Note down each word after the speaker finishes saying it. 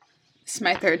This is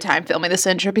my third time filming this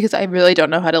intro because I really don't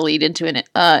know how to lead into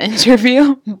an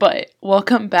interview. But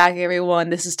welcome back, everyone.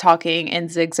 This is Talking in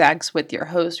Zigzags with your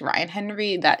host, Ryan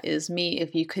Henry. That is me,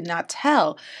 if you could not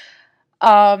tell.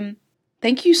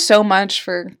 Thank you so much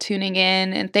for tuning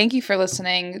in, and thank you for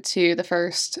listening to the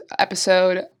first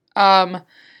episode. To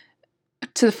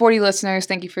the 40 listeners,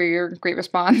 thank you for your great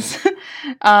response.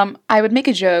 I would make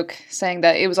a joke saying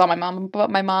that it was all my mom, but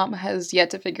my mom has yet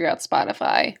to figure out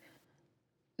Spotify.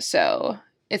 So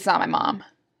it's not my mom.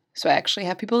 So I actually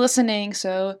have people listening,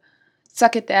 so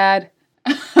suck it, Dad.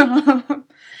 But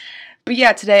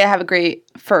yeah, today I have a great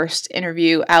first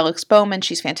interview. Alex Bowman,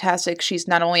 she's fantastic. She's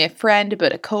not only a friend,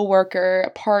 but a co-worker, a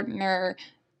partner,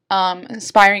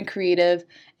 aspiring creative,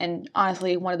 and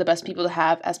honestly, one of the best people to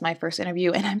have as my first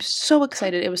interview. And I'm so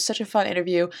excited. It was such a fun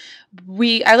interview.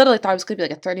 I literally thought it was going to be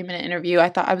like a 30-minute interview. I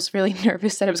thought I was really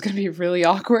nervous that it was going to be really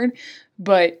awkward,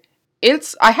 but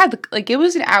it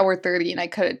was an hour 30 and I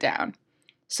cut it down.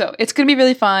 So it's going to be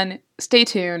really fun. Stay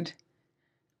tuned.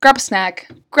 Grab a snack,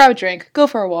 grab a drink, go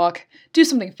for a walk, do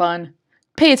something fun,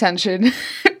 pay attention,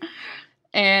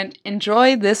 and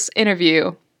enjoy this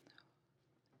interview.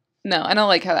 No, I don't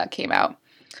like how that came out.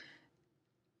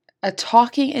 A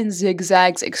Talking in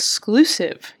Zigzags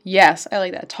exclusive. Yes, I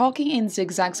like that. Talking in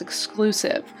Zigzags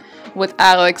exclusive with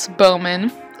Alex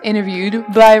Bowman, interviewed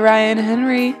by Ryan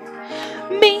Henry.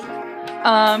 Me.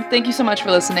 Thank you so much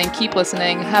for listening. Keep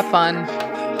listening. Have fun.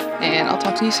 And I'll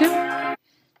talk to you soon.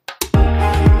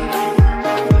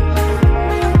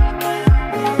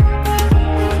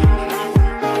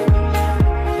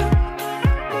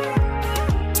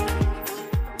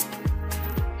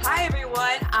 Hi,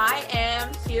 everyone. I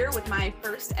am here with my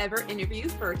first ever interview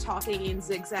for Talking in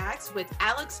Zigzags with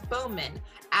Alex Bowman.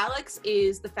 Alex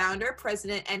is the founder,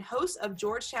 president, and host of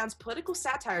Georgetown's political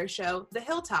satire show, The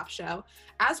Hilltop Show,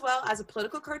 as well as a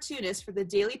political cartoonist for the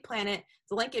Daily Planet,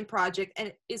 The Lincoln Project,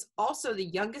 and is also the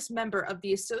youngest member of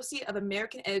the Associate of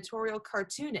American Editorial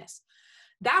Cartoonists.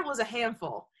 That was a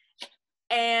handful.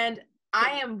 And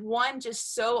I am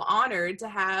just so honored to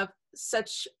have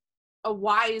such a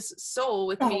wise soul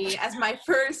with me as my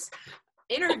first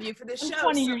interview for this show. I'm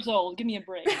 20 years old. Give me a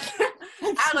break.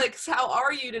 Alex, how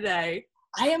are you today?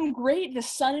 I am great. The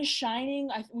sun is shining.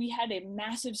 We had a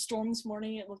massive storm this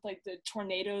morning. It looked like the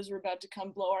tornadoes were about to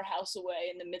come blow our house away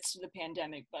in the midst of the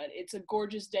pandemic, but it's a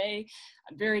gorgeous day.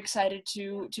 I'm very excited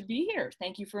to be here.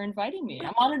 Thank you for inviting me.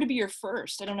 I'm honored to be your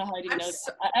first. I don't know how I didn't know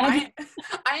that.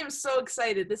 I am so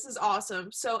excited. This is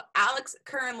awesome. So Alex,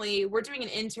 currently, we're doing an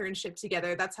internship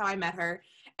together. That's how I met her.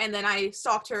 And then I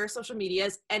stalked her social media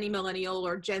as any millennial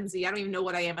or Gen Z. I don't even know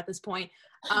what I am at this point.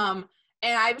 And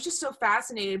I was just so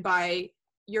fascinated by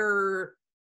your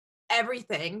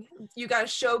everything. You got a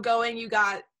show going, you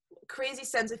got crazy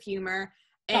sense of humor,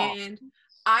 and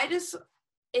it's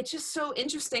just so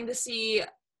interesting to see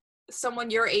someone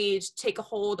your age take a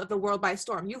hold of the world by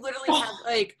storm. You literally have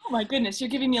oh my goodness, you're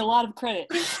giving me a lot of credit.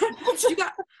 You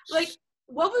got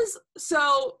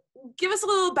so give us a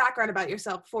little background about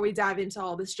yourself before we dive into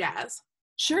all this jazz.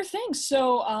 Sure thing.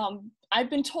 So I've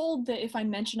been told that if I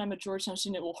mention I'm a Georgetown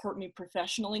student, it will hurt me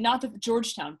professionally. Not the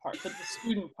Georgetown part, but the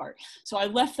student part. So I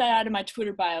left that out of my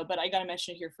Twitter bio, but I got to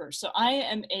mention it here first. So I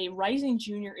am a rising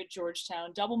junior at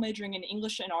Georgetown, double majoring in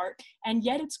English and art, and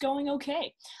yet it's going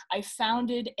okay. I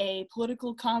founded a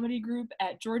political comedy group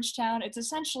at Georgetown. It's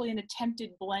essentially an attempted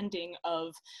blending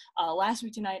of Last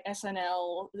Week Tonight,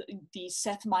 SNL, the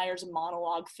Seth Meyers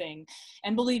monologue thing.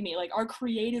 And believe me, like, our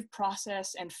creative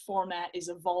process and format is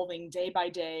evolving day by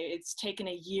day. It's taken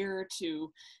a year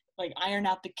to iron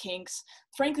out the kinks.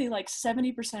 Frankly,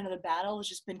 70% of the battle has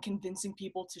just been convincing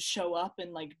people to show up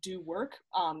and do work.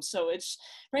 So it's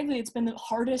been the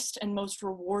hardest and most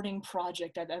rewarding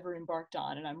project I've ever embarked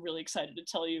on, and I'm really excited to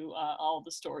tell you all the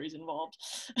stories involved.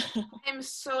 I'm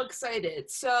so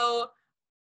excited. So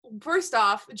first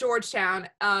off, Georgetown,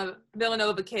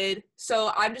 Villanova kid.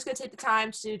 So I'm just going to take the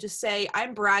time to just say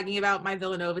I'm bragging about my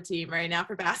Villanova team right now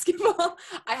for basketball.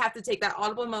 I have to take that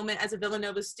audible moment as a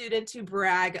Villanova student to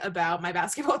brag about my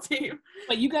basketball team.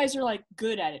 But you guys are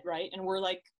good at it, right? And we're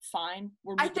fine.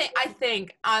 I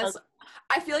think honestly,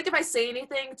 I feel like if I say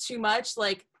anything too much,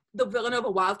 the Villanova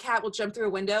Wildcat will jump through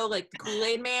a window like the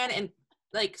Kool-Aid Man and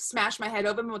smash my head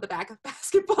open with the back of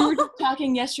basketball. We were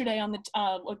talking yesterday on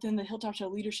within the Hilltop Show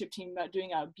leadership team about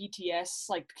doing a BTS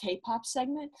K-pop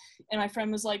segment, and my friend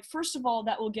was like, first of all,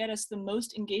 that will get us the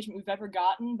most engagement we've ever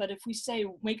gotten, but if we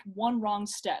make one wrong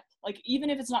step, even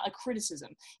if it's not a criticism,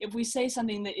 if we say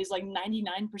something that is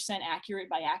 99% accurate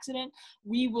by accident,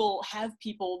 we will have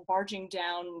people barging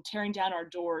down, tearing down our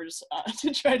doors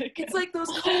to try to get... It's like those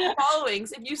cult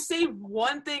followings. If you say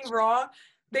one thing wrong,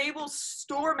 they will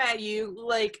storm at you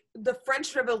like the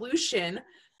French Revolution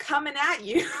coming at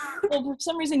you. Well, for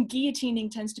some reason,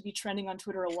 guillotining tends to be trending on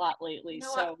Twitter a lot lately, You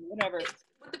know so whatever.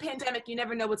 With the pandemic, you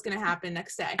never know what's going to happen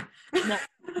next day.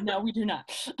 No, we do not.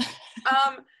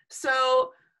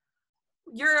 So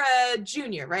you're a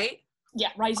junior, right? Yeah,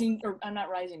 rising, or I'm not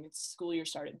rising, it's school year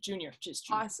started. Junior, just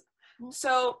junior. Awesome.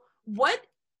 So what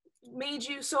made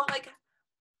you, so like,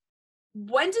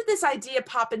 when did this idea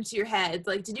pop into your head?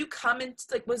 Like, did you come into,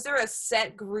 like, was there a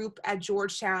set group at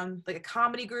Georgetown, like a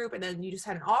comedy group, and then you just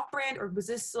had an off-brand, or was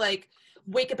this like,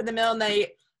 wake up in the middle of the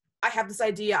night, I have this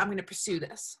idea, I'm going to pursue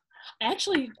this?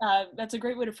 Actually, that's a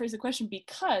great way to phrase the question,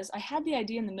 because I had the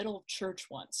idea in the middle of church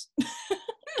once.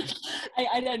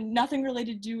 I had nothing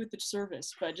related to do with the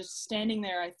service, but just standing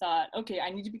there, I thought, okay, I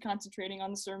need to be concentrating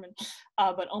on the sermon.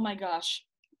 But oh my gosh,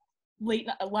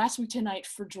 last week tonight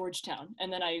for Georgetown,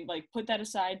 and then I like put that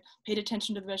aside, paid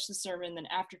attention to the rest of the sermon. Then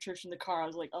after church in the car, I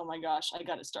was like, oh my gosh, I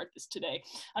got to start this today.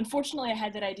 Unfortunately, I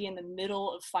had that idea in the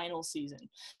middle of final season,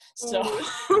 so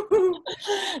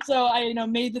so I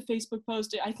made the Facebook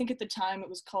post. I think at the time it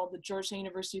was called the Georgetown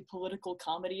University Political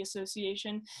Comedy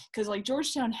Association, because like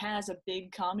Georgetown has a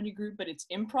big comedy group, but it's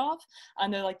improv,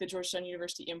 and they're like the Georgetown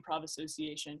University Improv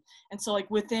Association. And so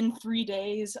like within 3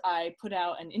 days, I put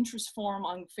out an interest form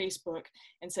on Facebook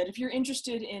and said, if you're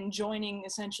interested in joining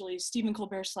essentially Stephen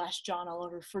Colbert / John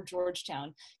Oliver for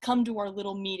Georgetown, come to our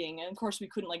little meeting. And of course we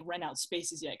couldn't like rent out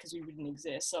spaces yet because we didn't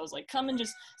exist. So I was like, come and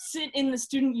just sit in the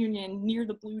student union near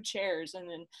the blue chairs. And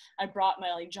then I brought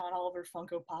my like John Oliver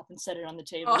Funko Pop and set it on the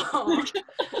table. Oh.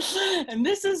 And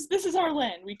this is our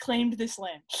land. We claimed this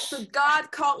land. So God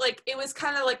called, like, it was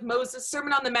kind of like Moses'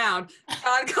 Sermon on the Mount.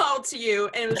 God called to you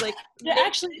and it was like, yeah,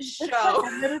 actually, show.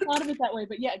 I've never thought of it that way,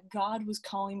 but yeah, God was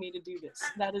calling me to do this.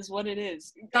 That is what it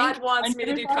is. God wants me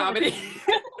to do comedy.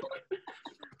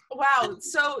 Wow.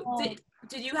 So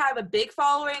did you have a big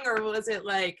following, or was it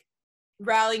like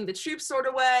rallying the troops sort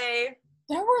of way?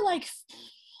 There were like,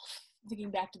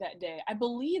 thinking back to that day, I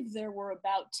believe there were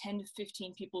about 10 to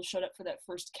 15 people who showed up for that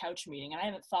first couch meeting, and I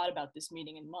haven't thought about this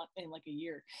meeting in like a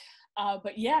year.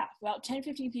 But yeah, about 10,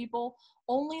 15 people.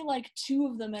 Only like 2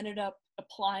 of them ended up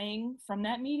applying from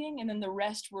that meeting, and then the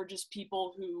rest were just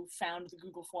people who found the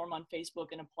Google form on Facebook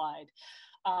and applied.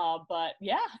 But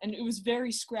yeah, and it was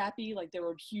very scrappy. Like there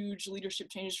were huge leadership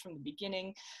changes from the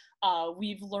beginning.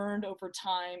 We've learned over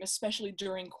time, especially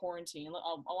during quarantine. I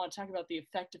want to talk about the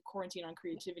effect of quarantine on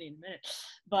creativity in a minute,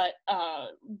 but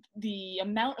the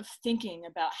amount of thinking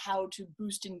about how to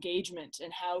boost engagement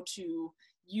and how to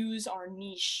use our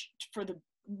niche for the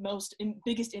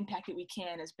biggest impact that we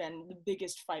can has been the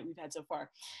biggest fight we've had so far.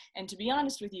 And to be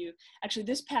honest with you, actually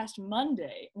this past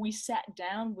Monday, we sat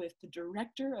down with the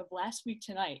director of Last Week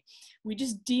Tonight. We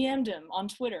just DM'd him on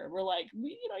Twitter. We're like,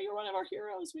 you're one of our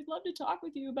heroes. We'd love to talk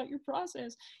with you about your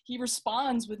process. He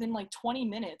responds within like 20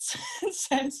 minutes and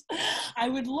says, I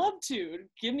would love to.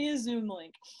 Give me a Zoom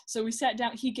link. So we sat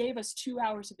down. He gave us 2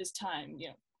 hours of his time,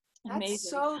 Amazing. That's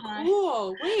so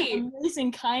cool. Wait.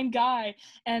 Amazing, kind guy.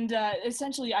 And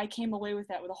essentially, I came away with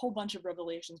that with a whole bunch of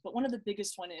revelations. But one of the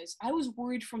biggest one is I was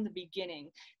worried from the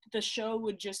beginning that the show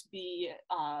would just be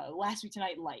Last Week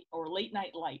Tonight light or Late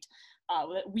Night light.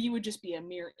 That we would just be a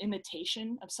mere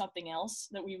imitation of something else,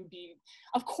 that we would be,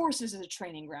 of course, this is a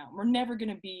training ground. We're never going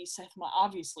to be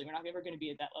obviously, we're not ever going to be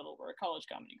at that level. We're a college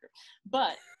comedy group.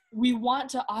 But we want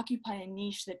to occupy a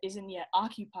niche that isn't yet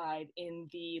occupied in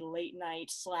the late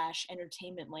night /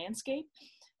 entertainment landscape.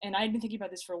 And I'd been thinking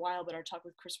about this for a while, but our talk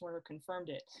with Chris Werner confirmed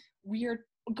it. We are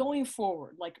going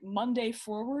forward, like Monday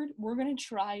forward, we're going to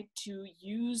try to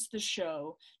use the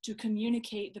show to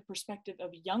communicate the perspective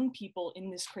of young people in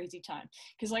this crazy time.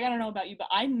 Because like, I don't know about you, but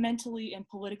I mentally and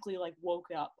politically like woke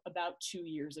up about 2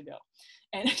 years ago.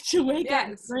 And to wake up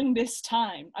during this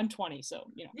time, I'm 20,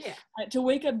 so, to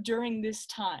wake up during this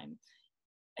time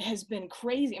has been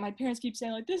crazy. And my parents keep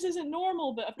saying like, this isn't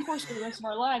normal, but of course for the rest of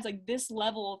our lives, like this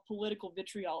level of political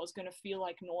vitriol is going to feel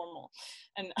like normal.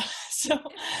 And so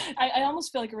I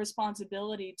almost feel like a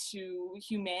responsibility to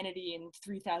humanity in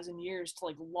 3,000 years to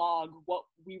like log what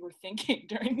we were thinking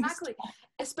during this time.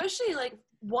 Especially like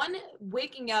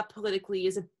waking up politically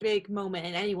is a big moment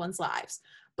in anyone's lives,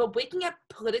 but waking up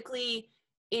politically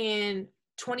in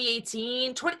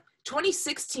 2016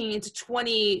 to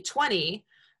 2020,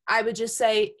 I would just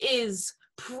say is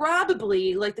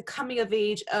probably like the coming of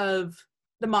age of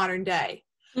the modern day.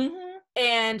 Mm-hmm.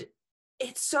 And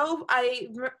it's so, I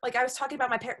was talking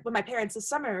about with my parents this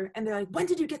summer, and they're like, when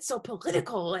did you get so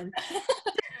political? And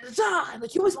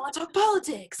like, you always want to talk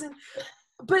politics. And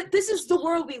but this is the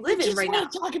world we live in right now.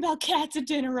 Just want to talk about cats at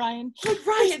dinner, Ryan. Like,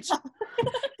 Ryan,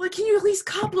 like, can you at least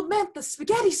compliment the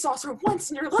spaghetti sauce for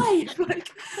once in your life? Like,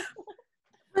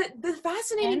 but the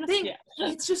fascinating thing,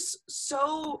 it's just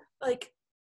so, like,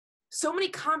 so many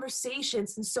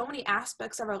conversations and so many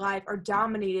aspects of our life are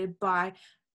dominated by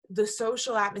the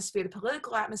social atmosphere, the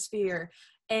political atmosphere,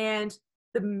 and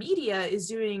the media is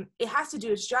doing, it has to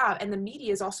do its job, and the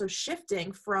media is also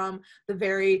shifting from the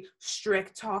very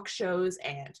strict talk shows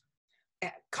and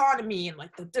economy and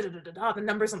like the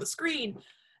numbers on the screen.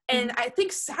 And I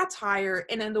think satire,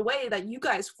 and in the way that you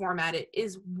guys format it,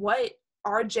 is what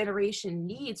our generation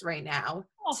needs right now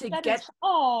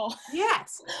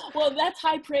yes. Well, that's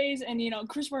high praise, and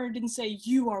Chris Werner didn't say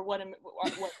you are what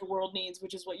the world needs,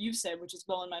 which is what you've said, which is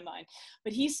well in my mind,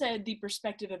 but he said the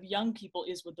perspective of young people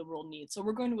is what the world needs, so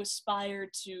we're going to aspire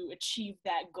to achieve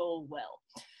that goal well.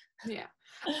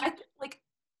 Like,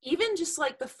 even just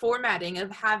like the formatting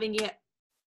of having it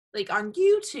like on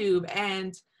YouTube,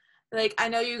 and like, I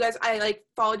know you guys, I like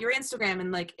followed your Instagram,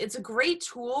 and like, it's a great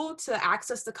tool to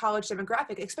access the college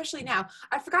demographic, especially now.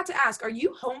 I forgot to ask, are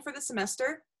you home for the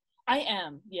semester? I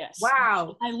am, yes.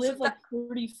 Wow. I live like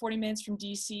 40 minutes from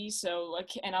DC, so like,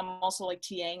 and I'm also like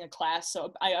TAing a class,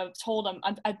 so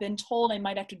I've been told I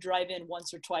might have to drive in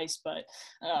once or twice, but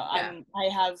I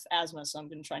have asthma, so I'm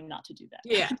going to try not to do that.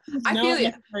 Yeah, I feel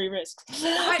you. High risk.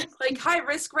 High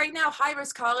risk right now, high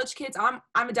risk college kids. I'm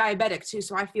a diabetic too,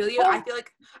 so I feel you. I feel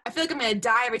like I'm going to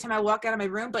die every time I walk out of my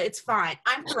room, but it's fine.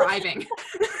 I'm thriving.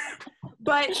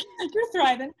 But you're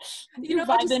thriving. You're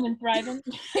vibing and thriving.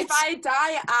 If I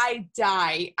die, I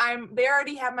die. They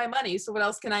already have my money, so what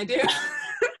else can I do?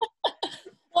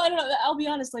 Well, I don't know. I'll be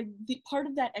honest. Like, the part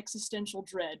of that existential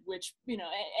dread, which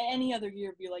any other year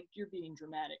would be like, you're being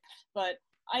dramatic, but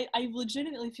I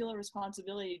legitimately feel a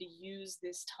responsibility to use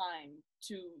this time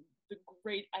to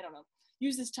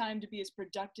use this time to be as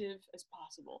productive as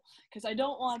possible, because I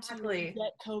don't want to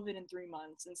get COVID in 3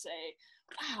 months and say,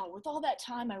 wow, with all that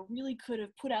time I really could have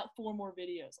put out 4 more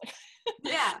videos. Like,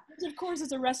 yeah. Which of course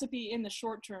is a recipe in the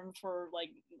short term for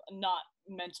like not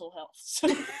mental health. So.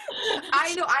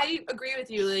 I know, I agree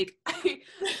with you. Like,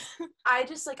 I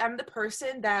just like, I'm the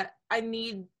person that I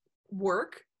need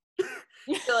work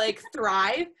to like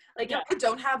thrive. Like, if I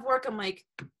don't have work, I'm like,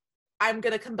 I'm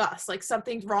going to combust, like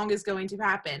something wrong is going to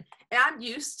happen. And I'm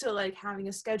used to like having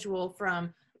a schedule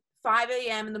from 5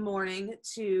 a.m. in the morning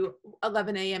to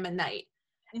 11 a.m. at night.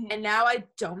 And now I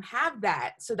don't have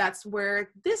that. So that's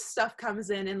where this stuff comes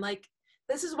in. And like,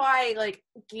 this is why like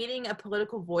gaining a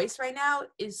political voice right now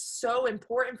is so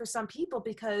important for some people,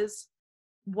 because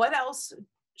what else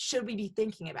should we be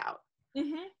thinking about?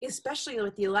 Especially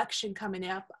with the election coming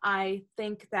up, I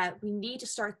think that we need to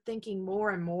start thinking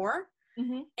more and more.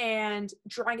 And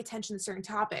drawing attention to certain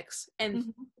topics,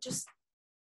 and just,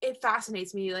 it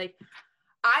fascinates me. Like,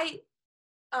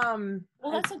 well,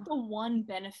 that's like the one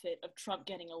benefit of Trump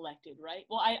getting elected, right?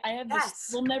 Well, I have this,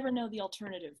 we'll never know the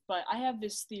alternative, but I have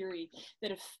this theory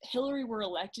that if Hillary were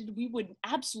elected, we would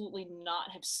absolutely not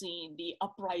have seen the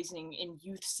uprising in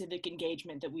youth civic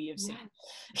engagement that we have seen.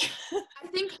 I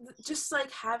think just like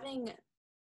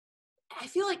I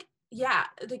feel like,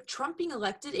 like Trump being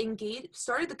elected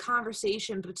started the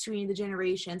conversation between the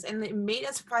generations, and it made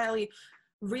us finally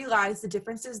realize the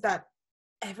differences that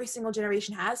every single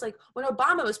generation has. Like, when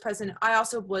Obama was president, I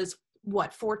also was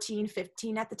 14,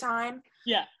 15 at the time.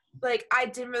 Yeah. Like, I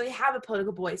didn't really have a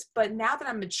political voice, but now that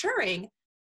I'm maturing,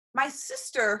 my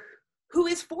sister, who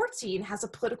is 14, has a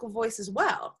political voice as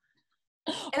well.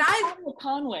 And Claudia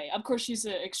Conway, of course, she's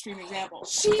an extreme example.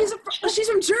 She's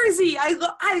from Jersey.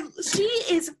 She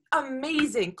is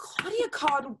amazing. Claudia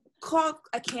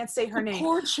I can't say her name.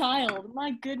 Poor child.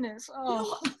 My goodness.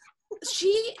 Oh.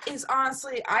 She is,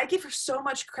 honestly, I give her so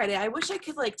much credit. I wish I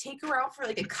could like take her out for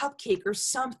like a cupcake or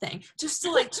something just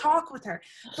to like talk with her.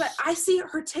 But I see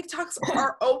her TikToks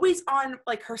are always on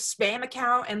like her spam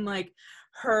account and like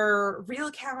her real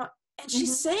account, and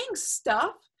she's saying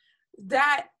stuff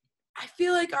that I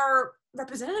feel like our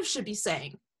representatives should be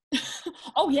saying.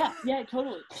 Oh yeah,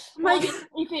 totally. Well,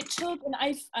 if it took, and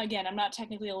I'm not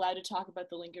technically allowed to talk about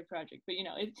the Lincoln Project, but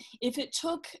if it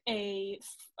took a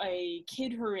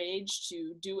kid her age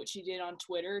to do what she did on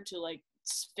Twitter to like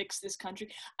fix this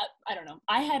country, I don't know.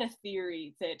 I had a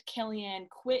theory that Kellyanne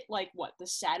quit like the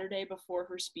Saturday before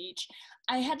her speech.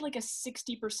 I had like a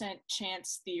 60%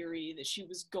 chance theory that she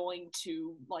was going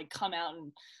to like come out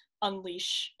and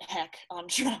unleash heck on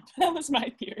Trump. That was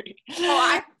my theory.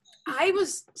 I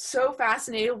was so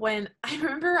fascinated when I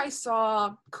remember I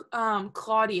saw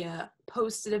Claudia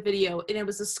posted a video and it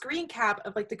was a screen cap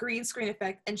of like the green screen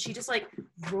effect and she just like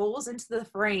rolls into the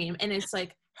frame and it's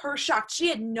like her shocked. She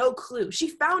had no clue. She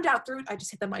found out through, I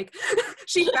just hit the mic.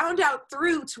 She found out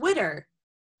through Twitter.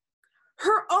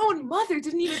 Her own mother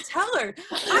didn't even tell her.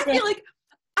 I feel like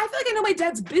I know my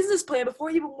dad's business plan before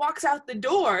he even walks out the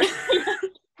door.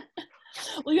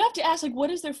 Well, you have to ask, like, what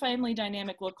does their family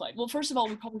dynamic look like? Well, first of all,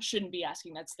 we probably shouldn't be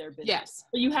asking. That's their business. Yes.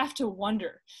 But you have to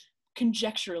wonder,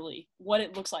 conjecturally, what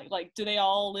it looks like. Like, do they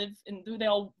all live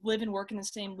and work in the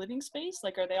same living space?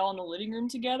 Like, are they all in the living room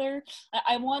together?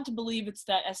 I want to believe it's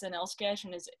that SNL sketch,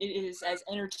 and it is as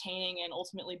entertaining and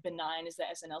ultimately benign as the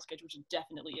SNL sketch, which it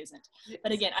definitely isn't. Yes.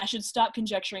 But again, I should stop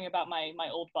conjecturing about my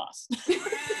old boss.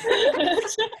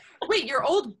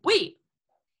 Wait.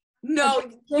 No,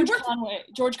 George Conway.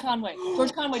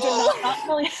 Not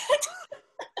Kelly.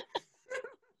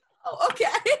 Oh, okay.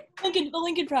 The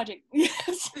Lincoln Project.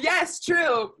 Yes. Yes,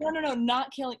 true. No,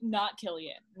 not Kellyanne.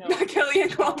 No. Not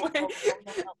Kellyanne Conway. No.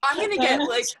 I'm gonna get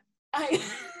like I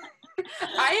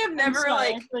have never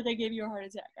I feel like I gave you a heart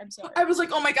attack. I'm sorry. I was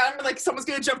like, oh my god, I'm like someone's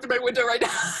gonna jump through my window right now.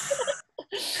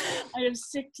 I have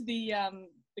sicked the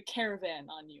caravan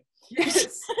on you.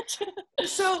 Yes.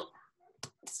 So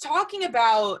talking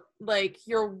about like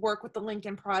your work with the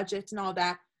Lincoln Project and all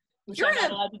that, which I'm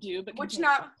not allowed to do, but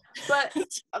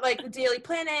like the Daily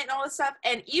Planet and all this stuff,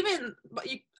 and even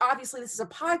obviously this is a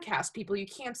podcast, people, you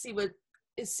can't see what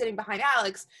is sitting behind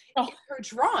Alex. Her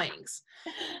drawings.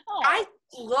 I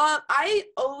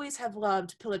always have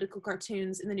loved political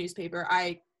cartoons in the newspaper.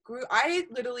 I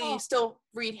literally still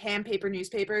read hand paper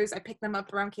newspapers. I pick them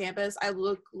up around campus. I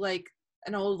look like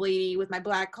an old lady with my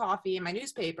black coffee and my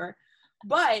newspaper.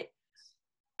 But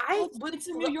it's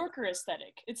a New Yorker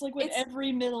aesthetic. It's like what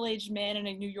every middle-aged man in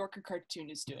a New Yorker cartoon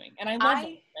is doing. And I love that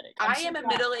aesthetic. I am a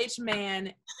middle-aged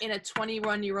man in a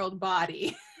 21-year-old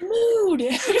body. Mood!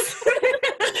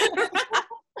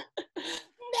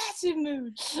 Massive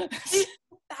mood.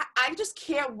 I just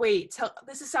can't wait till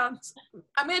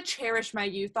I'm going to cherish my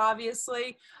youth,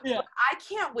 obviously. Yeah. But I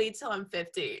can't wait till I'm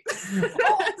 50.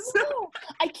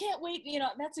 I can't wait.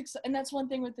 And that's one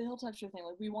thing with the Hilltop Show thing.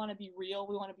 Like, we want to be real.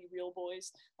 We want to be real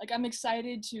boys. Like, I'm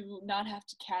excited to not have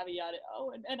to caveat it.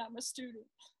 Oh, and I'm a student.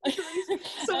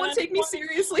 Someone take me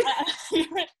seriously.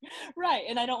 Right.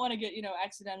 And I don't want to get,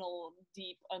 accidental,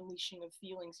 deep unleashing of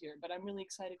feelings here, but I'm really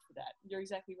excited for that. You're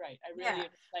exactly right. I really am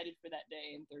excited for that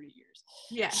day in 30 years.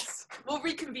 Yes. We'll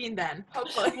reconvene then,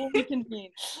 hopefully. We'll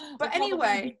reconvene. But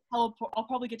anyway. I'll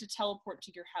probably get to teleport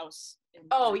to your house.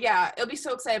 Oh, yeah. It'll be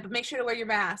so excited, but make sure to wear your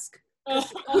mask.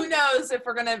 Who knows if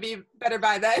we're going to be better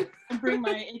by then. And bring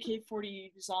my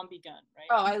AK-40 zombie gun, right?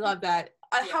 Oh, I love that.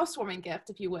 A housewarming gift,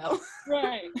 if you will.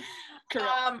 Right.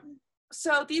 Correct.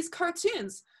 So these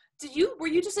cartoons, were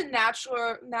you just a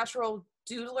natural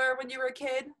doodler when you were a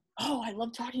kid? Oh, I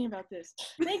love talking about this.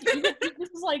 Thank you. This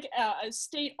is like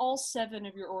state all 7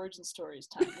 of your origin stories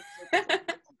time.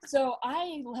 So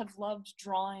I have loved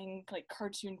drawing like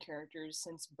cartoon characters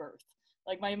since birth.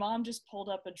 Like, my mom just pulled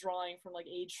up a drawing from like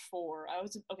age 4. I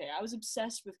was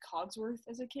obsessed with Cogsworth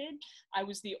as a kid. I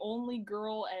was the only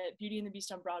girl at Beauty and the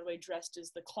Beast on Broadway dressed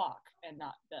as the clock and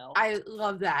not Belle. I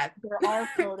love that. There are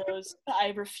photos.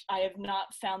 I have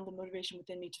not found the motivation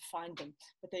within me to find them,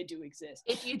 but they do exist.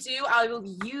 If you do, I will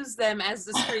use them as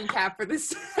the screen cap for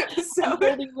this episode. I'm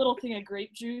holding a little thing of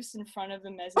grape juice in front of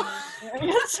the mezzanine.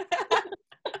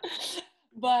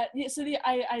 But yeah, so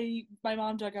my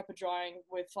mom dug up a drawing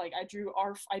with like I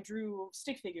drew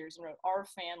stick figures and wrote our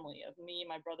family of me,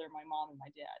 my brother, my mom, and my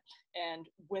dad, and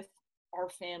with our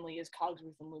family is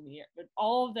Cogsworth and Lumiere. But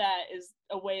all of that is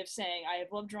a way of saying I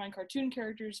have loved drawing cartoon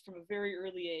characters from a very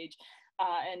early age.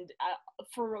 And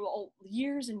for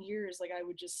years and years, like, I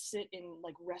would just sit in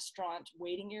like restaurant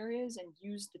waiting areas and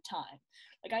use the time.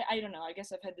 Like, I don't know, I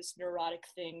guess I've had this neurotic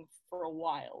thing for a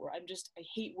while where I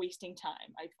hate wasting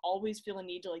time. I always feel a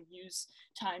need to like use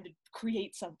time to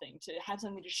create something, to have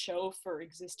something to show for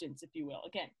existence, if you will.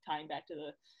 Again, tying back to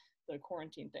the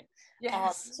quarantine thing.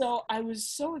 Yes. So I was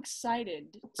so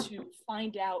excited to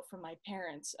find out from my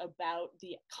parents about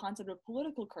the concept of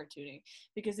political cartooning,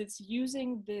 because it's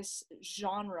using this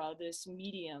genre, this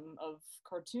medium of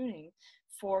cartooning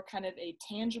for kind of a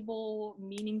tangible,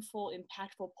 meaningful,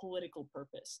 impactful political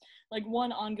purpose. Like,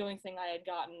 one ongoing thing I had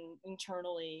gotten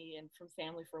internally and from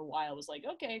family for a while was like,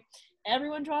 okay,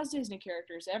 everyone draws Disney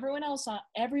characters. Everyone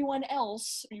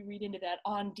else, you read into that,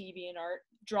 on DeviantArt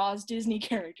draws Disney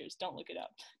characters. Don't look it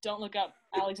up. Don't look up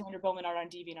Alexander Bowman art on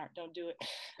DeviantArt. Don't do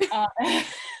it.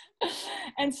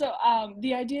 And so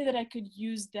the idea that I could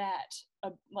use that,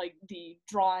 like the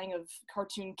drawing of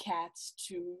cartoon cats,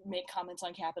 to make comments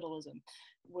on capitalism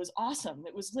was awesome.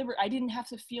 It was I didn't have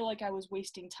to feel like I was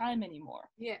wasting time anymore.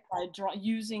 Yeah. By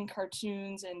using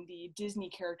cartoons and the Disney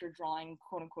character drawing,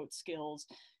 quote unquote, skills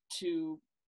to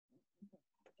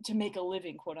make a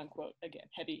living, quote unquote, again,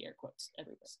 heavy air quotes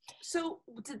everywhere. So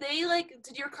did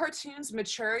your cartoons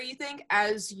mature, you think,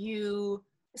 as you,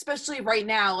 especially right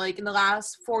now, like in the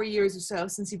last 4 years or so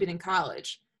since you've been in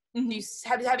college?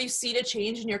 Mm-hmm. Have you seen a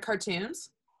change in your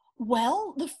cartoons?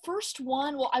 Well, the first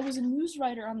one, I was a news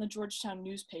writer on the Georgetown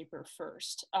newspaper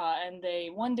first, and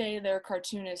one day their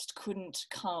cartoonist couldn't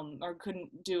come or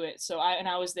couldn't do it, so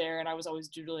I was there, and I was always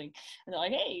doodling, and they're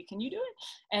like, hey, can you do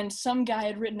it? And some guy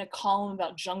had written a column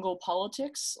about jungle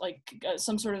politics, like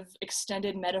some sort of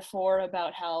extended metaphor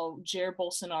about how Jair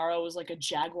Bolsonaro was like a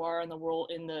jaguar in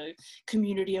the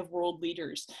community of world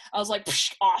leaders. I was like,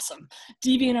 awesome,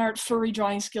 DeviantArt furry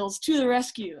drawing skills to the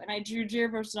rescue, and I drew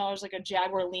Jair Bolsonaro as like a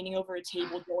jaguar leaning over a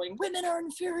table going, women are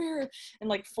inferior, and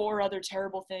like 4 other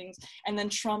terrible things, and then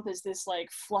Trump is this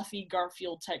like fluffy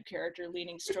Garfield type character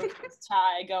leaning, stroking his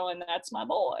tie, going, that's my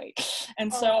boy.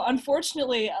 And so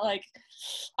unfortunately, like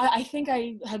I think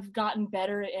I have gotten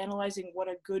better at analyzing what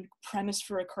a good premise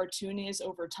for a cartoon is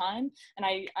over time, and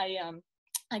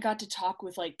I got to talk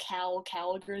with like Cal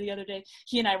Gallagher the other day.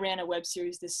 He and I ran a web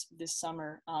series this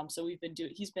summer. So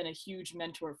he's been a huge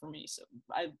mentor for me. So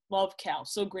I love Cal,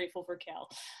 so grateful for Cal.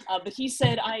 But he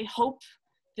said, I hope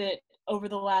that over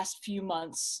the last few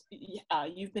months,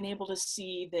 you've been able to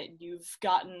see that you've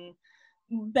gotten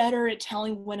better at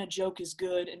telling when a joke is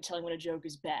good and telling when a joke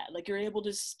is bad. Like you're able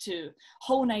to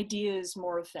hone ideas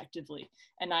more effectively.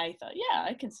 And I thought, yeah,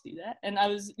 I can see that. And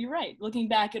you're right. Looking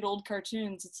back at old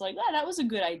cartoons, it's like, that was a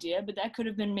good idea, but that could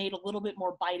have been made a little bit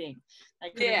more biting.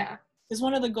 Yeah. Because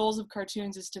one of the goals of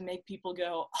cartoons is to make people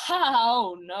go,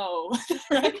 oh no,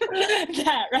 right?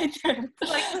 That right there.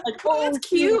 Like oh, that's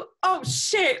cute. Oh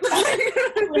shit.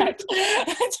 Right.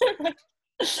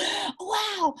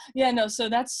 Wow. Yeah, no, so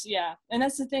that's, yeah. And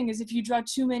that's the thing, is if you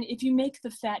make the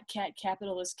fat cat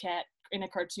capitalist cat in a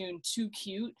cartoon too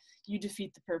cute, you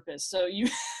defeat the purpose. So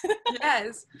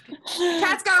Yes.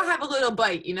 Cat's gotta have a little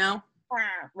bite, you know?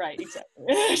 Right, exactly.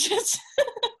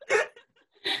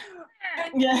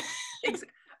 Yeah.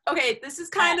 Okay, this is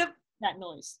kind of cat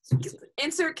noise.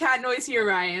 Insert cat noise here,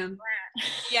 Ryan.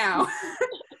 Meow.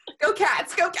 Go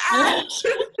cats, go cats.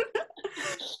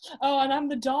 Oh, and I'm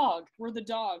the dog. We're the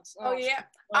dogs. Oh yeah.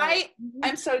 I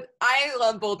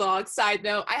love bulldogs. Side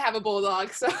note, I have a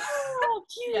bulldog, so oh,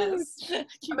 cute. Yes.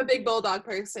 I'm a big bulldog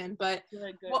person, but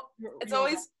well, it's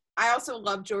always. I also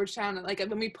love Georgetown, and like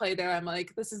when we play there, I'm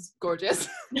like, this is gorgeous.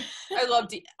 I love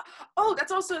Oh,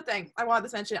 that's also a thing I wanted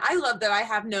to mention. I love that I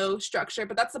have no structure,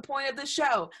 but that's the point of the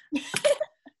show.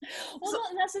 Well, no,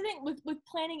 and that's the thing with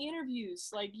planning interviews.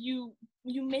 Like you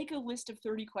make a list of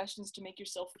 30 questions to make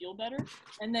yourself feel better,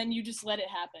 and then you just let it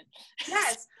happen.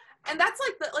 Yes. And that's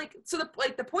the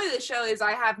point of the show is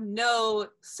I have no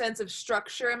sense of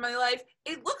structure in my life.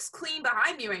 It looks clean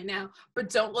behind me right now,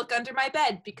 but don't look under my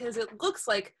bed because it looks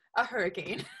like a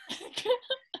hurricane.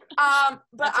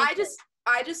 But I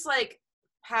just like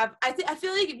have, I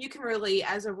feel like if you can relate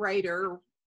as a writer,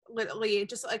 literally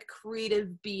just like a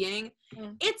creative being,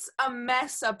 it's a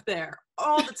mess up there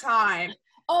all the time.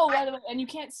 Oh, by the way, and you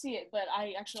can't see it, but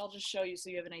I'll just show you so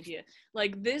you have an idea.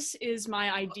 Like, this is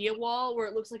my idea wall where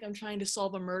it looks like I'm trying to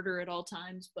solve a murder at all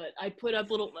times, but I put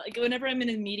up little, like, whenever I'm in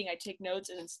a meeting, I take notes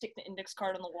and then stick the index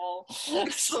card on the wall.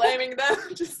 Slamming them.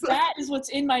 That is what's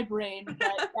in my brain, but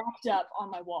backed up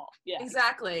on my wall. Yeah.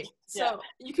 Exactly. So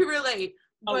you can relate.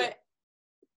 But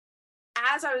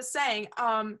as I was saying,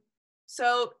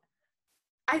 so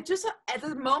I just, at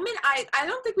the moment, I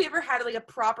don't think we ever had like a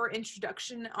proper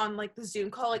introduction on like the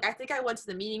Zoom call. Like I think I went to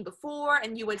the meeting before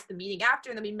and you went to the meeting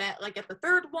after, and then we met like at the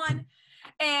third one.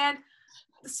 And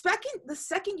the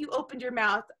second you opened your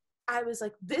mouth, I was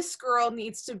like, this girl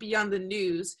needs to be on the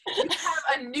news. You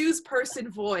have a news person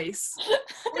voice.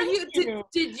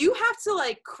 Did you have to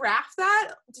like craft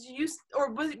that? Did you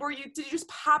just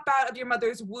pop out of your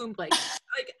mother's womb like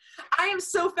I am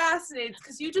so fascinated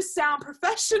because you just sound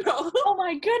professional. Oh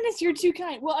my goodness, you're too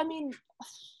kind. Well, I mean,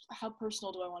 how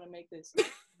personal do I want to make this?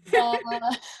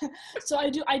 So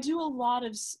I do a lot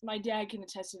of, my dad can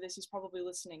attest to this, he's probably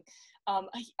listening.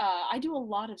 I do a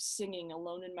lot of singing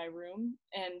alone in my room,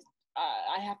 and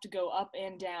I have to go up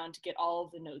and down to get all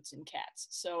of the notes in cats.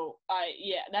 So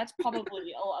that's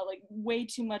probably like way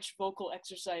too much vocal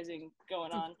exercising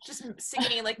going on. Just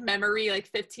singing like memory like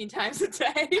 15 times a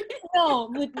day.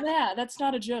 No, that's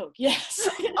not a joke. Yes.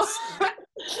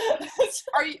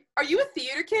 are you a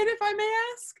theater kid, if I may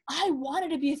ask? I wanted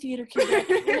to be a theater kid. I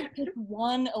only picked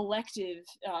one elective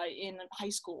in high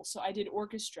school, so I did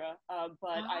orchestra.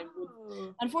 But I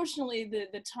would, unfortunately,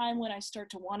 the time when I start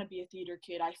to want to be a theater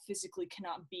kid, I physically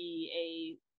cannot be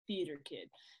a theater kid.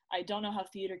 I don't know how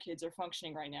theater kids are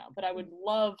functioning right now, but I would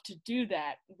love to do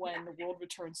that when the world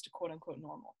returns to quote unquote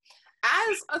normal.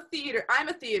 I'm a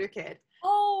theater kid.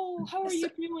 Oh, how are you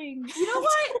doing? You know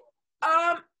what?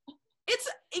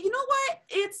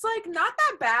 It's like not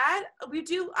that bad. I've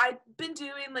been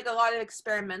doing like a lot of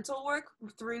experimental work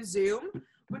through Zoom,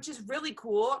 which is really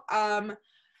cool. I'm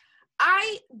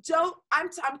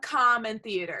calm in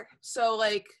theater. So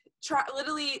like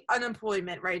literally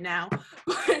unemployment right now.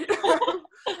 But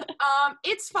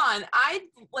it's fun.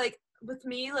 With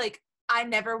me, like I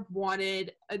never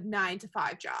wanted a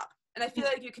 9-to-5 job. And I feel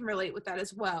like you can relate with that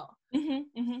as well.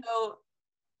 Mm-hmm, mm-hmm. So,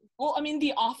 well, I mean,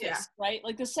 The Office, right?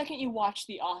 Like the second you watch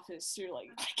The Office, you're like,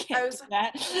 I can't do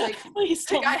that. Please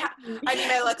don't. I need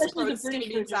my Alexa Pro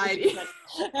to anxiety.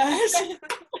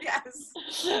 Yes.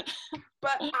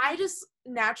 But I just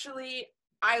naturally,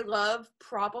 I love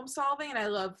problem solving and I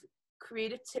love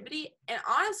creativity. And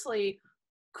honestly,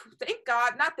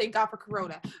 not thank God for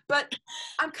Corona, but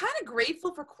I'm kind of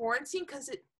grateful for quarantine because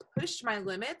it pushed my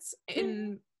limits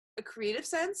in a creative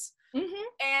sense. Mm-hmm.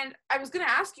 And I was going to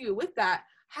ask you with that,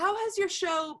 how has your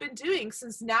show been doing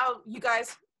since now you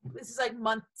guys, this is like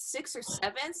month 6 or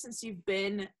 7 since you've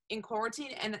been in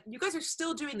quarantine and you guys are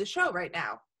still doing the show right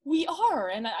now? We are,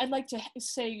 and I'd like to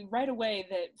say right away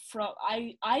that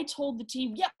I told the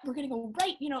team, yeah, we're gonna go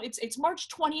right. It's March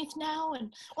 20th now,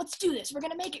 and let's do this. We're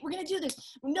gonna make it. We're gonna do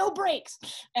this. No breaks.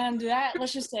 And that,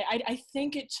 let's just say, I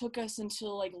think it took us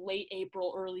until like late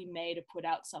April, early May to put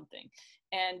out something.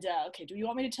 And okay, do you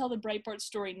want me to tell the Breitbart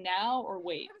story now or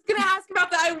wait? I was gonna ask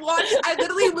about that.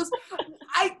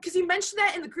 Because you mentioned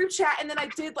that in the group chat, and then I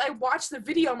watched the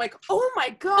video. I'm like, oh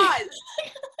my God.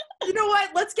 You know what?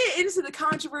 Let's get into the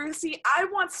controversy. I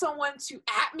want someone to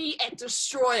at me and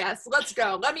destroy us. Let's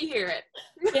go. Let me hear it.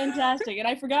 Fantastic. And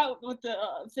I forgot what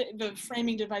the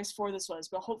framing device for this was,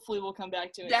 but hopefully we'll come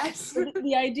back to it. Yes.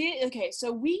 The idea, okay,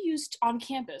 so we used on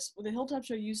campus, the Hilltop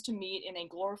Show used to meet in a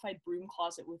glorified broom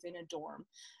closet within a dorm.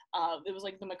 It was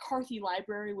like the McCarthy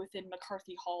Library within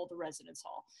McCarthy Hall, the residence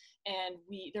hall. And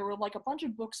there were like a bunch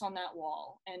of books on that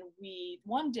wall. And we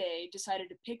one day decided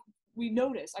to pick, we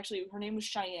noticed, actually her name was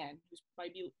Cheyenne, who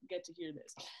might get to hear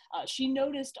this. She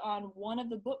noticed on one of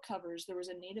the book covers, there was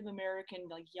a Native American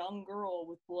like young girl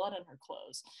with blood on her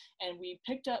clothes. And we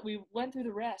went through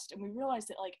the rest and we realized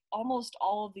that like almost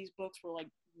all of these books were like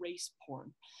race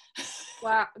porn.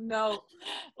 Wow, no.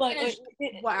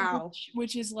 Wow.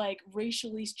 Which is like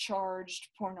racially charged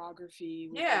pornography.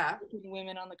 With, yeah. Like,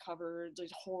 women on the cover, like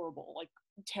horrible, like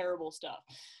terrible stuff.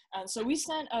 And so we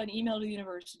sent an email to the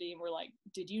university and we're like,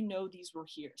 did you know these were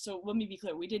here? So let me be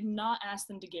clear. We did not ask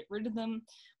them to get rid of them.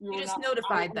 We just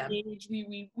notified them.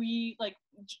 We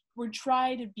would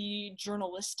try to be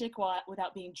journalistic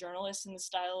without being journalists in the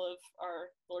style of our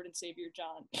Lord and Savior,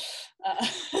 John.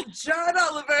 John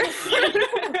Oliver.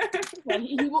 Yeah,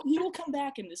 he will come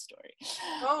back in this story.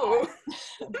 Oh.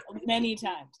 Many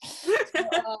times.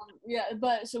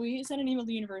 So we sent an email to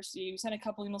the university. We sent a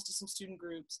couple emails to some student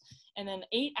groups. And then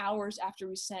 8 hours after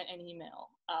we sent an email,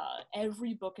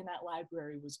 every book in that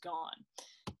library was gone.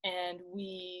 And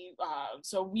we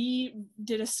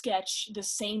did a sketch the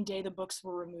same day the books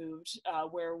were removed,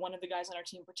 where one of the guys on our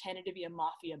team pretended to be a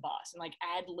mafia boss and like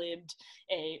ad-libbed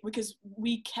because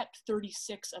we kept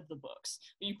 36 of the books.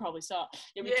 You probably saw.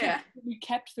 Yeah, we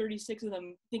kept 36 of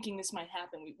them thinking this might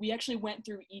happen. We actually went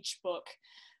through each book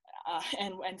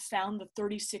and found the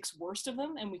 36 worst of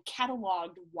them, and we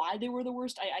cataloged why they were the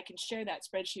worst. I can share that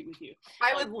spreadsheet with you.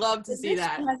 I would love to see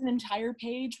that. It has an entire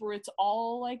page where it's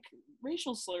all like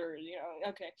racial slurs,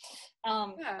 okay.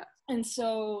 Yeah. And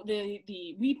so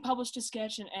we published a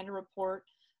sketch and a report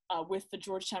with the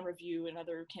Georgetown Review and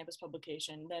other campus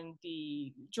publication. Then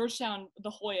the Georgetown, the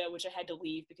Hoya, which I had to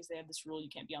leave because they have this rule you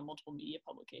can't be on multiple media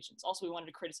publications. Also, we wanted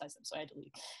to criticize them, so I had to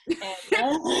leave.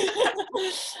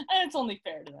 And it's only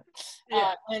fair to them.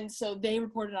 Yeah. And so they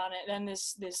reported on it. Then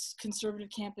this conservative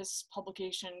campus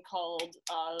publication called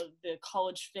the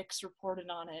College Fix reported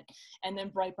on it. And then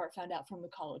Breitbart found out from the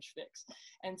College Fix.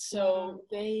 And so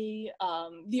the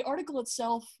article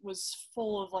itself was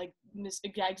full of like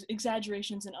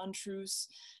exaggerations and untruths.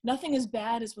 Nothing as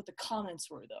bad as what the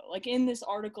comments were, though. Like in this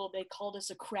article, they called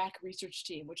us a crack research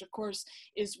team, which of course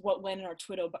is what went in our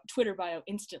Twitter bio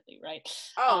instantly, right?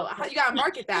 Oh, you gotta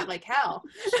market that like hell.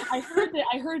 I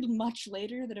heard much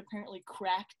later that apparently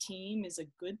crack team is a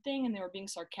good thing, and they were being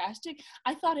sarcastic.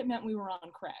 I thought it meant we were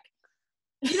on crack.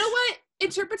 You know what?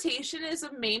 interpretation is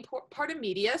a main part of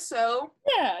media, so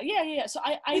Yeah. So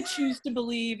I choose to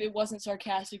believe it wasn't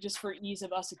sarcastic just for ease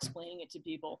of us explaining it to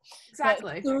people.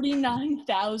 exactly. But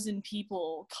 39,000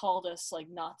 people called us like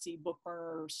Nazi, book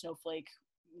burner, snowflake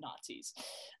Nazis.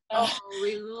 Oh,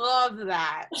 we love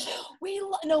that.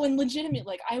 No, and legitimate,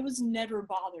 like, I was never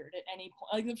bothered at any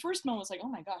point. Like, the first moment was like, oh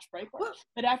my gosh, Breitbart. What?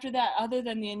 But after that, other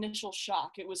than the initial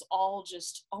shock, it was all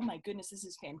just, oh my goodness, this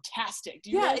is fantastic.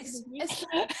 Do you Yeah, realize this is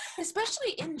me?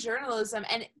 especially in journalism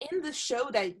and in the show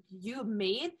that you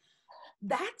made,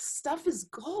 that stuff is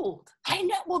gold. I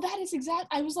know. Well, that is exact.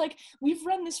 I was like, we've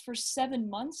run this for 7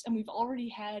 months, and we've already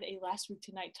had a Last Week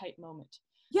Tonight type moment.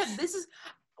 Yeah, this is,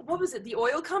 what was it, the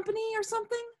oil company or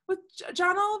something with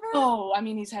John Oliver? Oh, I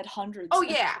mean, he's had hundreds. Oh,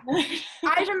 yeah.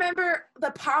 I remember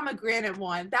the pomegranate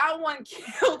one. That one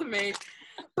killed me.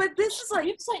 But this is like,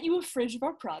 We've sent you a fridge of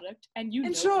our product, and you know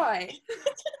enjoy.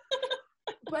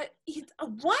 But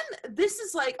this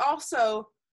is like also,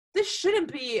 this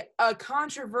shouldn't be a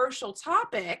controversial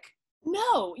topic.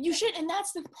 No, you should, and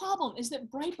that's the problem, is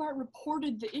that Breitbart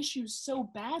reported the issues so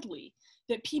badly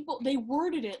that they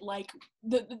worded it like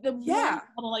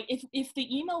like if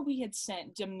the email we had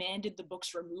sent demanded the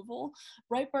book's removal,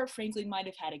 Breitbart frankly might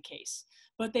have had a case.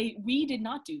 But we did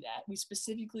not do that. We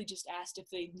specifically just asked if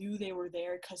they knew they were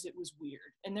there because it was weird,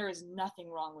 and there is nothing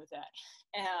wrong with that.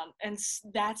 And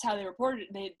that's how they reported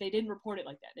it. They didn't report it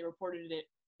like that. They reported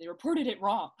it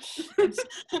wrong. and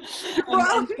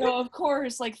so, of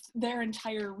course, like, their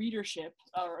entire readership,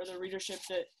 or the readership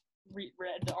that read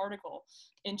the article,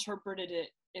 interpreted it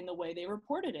in the way they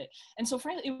reported it. And so,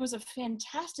 frankly, it was a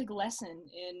fantastic lesson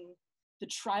in the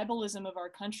tribalism of our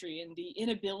country and the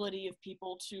inability of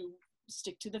people to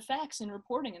stick to the facts in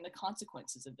reporting and the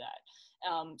consequences of that.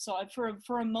 So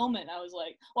for a moment, I was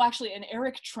like, well, actually, and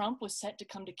Eric Trump was set to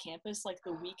come to campus like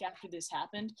the week after this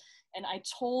happened. And I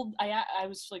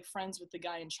was like friends with the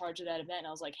guy in charge of that event. And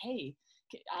I was like, hey,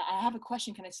 I have a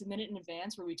question. Can I submit it in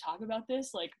advance where we talk about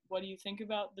this? Like, what do you think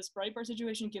about this Breitbart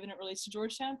situation, given it relates to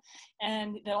Georgetown?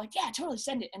 And they're like, yeah, totally,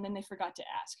 send it. And then they forgot to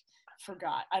ask.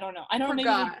 I don't know. Maybe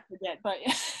they forget, but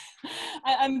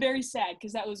I'm very sad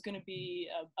because that was going to be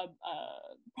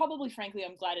probably, frankly,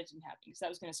 I'm glad it didn't happen because that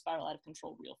was going to spiral out of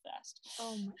control real fast.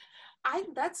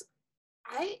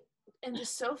 I am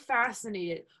just so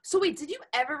fascinated. So wait, did you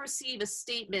ever receive a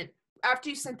statement after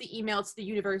you sent the email to the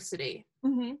university?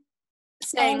 Mm-hmm.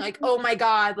 Saying like, oh my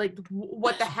God, like,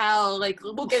 what the hell? Like,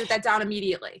 we'll get that down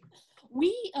immediately.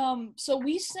 So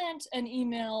we sent an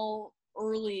email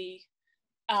early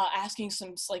asking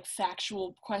some like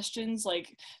factual questions.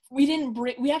 Like,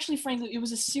 we actually, frankly, it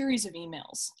was a series of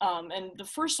emails. And the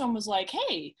first one was like,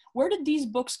 hey, where did these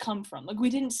books come from? Like, we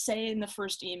didn't say in the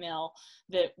first email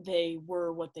that they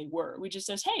were what they were. We just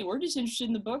says, hey, we're just interested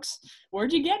in the books.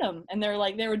 Where'd you get them? And they're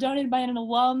like, they were donated by an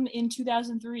alum in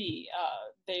 2003.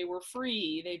 They were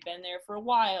free. They've been there for a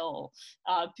while.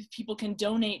 People can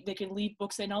donate. They can leave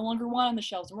books they no longer want on the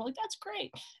shelves. And we're like, that's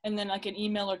great. And then like an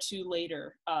email or two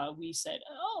later, we said,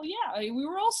 oh yeah, we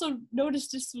were also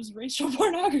noticed this was racial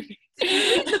pornography. Did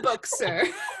you read the book,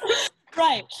 sir?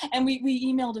 Right. And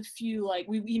we emailed a few, like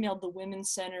we emailed the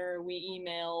Women's Center. We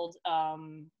emailed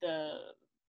the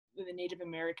Native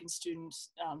American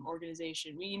Students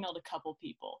organization. We emailed a couple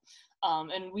people.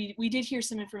 And we did hear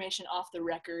some information off the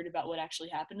record about what actually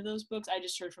happened to those books. I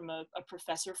just heard from a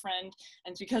professor friend,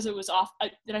 and because it was off,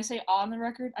 did I say on the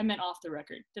record? I meant off the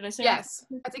record. Did I say yes?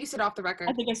 I think you said off the record.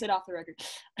 I think I said off the record.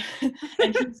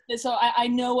 And so I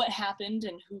know what happened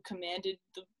and who commanded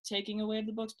the taking away of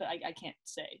the books, but I can't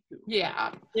say who.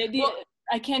 Yeah.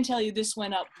 I can tell you this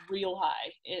went up real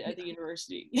high at the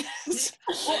university.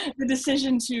 The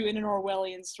decision to, in an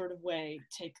Orwellian sort of way,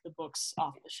 take the books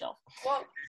off the shelf. Well,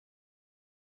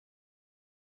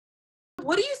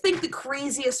 what do you think the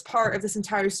craziest part of this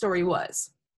entire story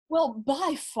was? Well,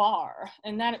 by far,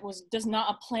 and that does not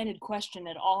a planted question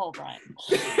at all, Brian.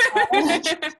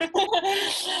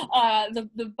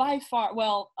 The by far,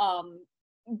 well,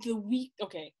 the week,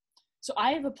 okay. So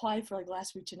I have applied for like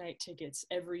Last Week Tonight tickets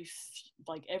every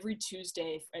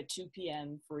Tuesday at 2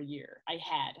 p.m. for a year. I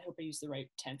hope I used the right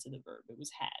tense of the verb. It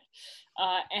was had.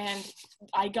 And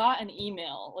I got an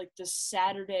email like the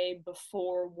Saturday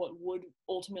before what would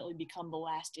ultimately become the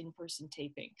last in-person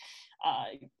taping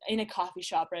in a coffee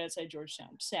shop right outside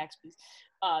Georgetown, Saxby's,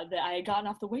 that I had gotten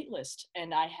off the wait list,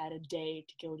 and I had a day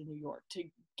to go to New York, to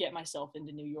get myself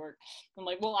into New York. I'm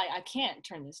like, well, I can't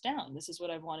turn this down. This is what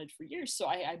I've wanted for years. So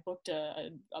I booked a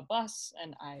bus,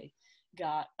 and I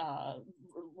got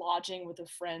lodging with a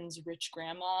friend's rich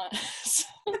grandma.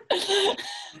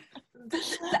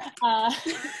 I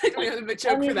don't have a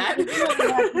joke for that. It's what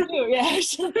you have to do, yeah.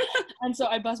 And so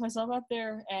I bust myself up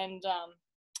there, and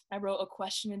I wrote a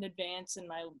question in advance in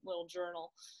my little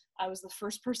journal. I was the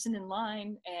first person in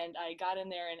line, and I got in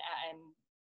there, and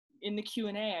in the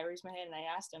Q&A, I raised my hand and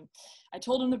I asked him, I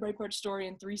told him the Breitbart story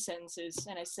in 3 sentences,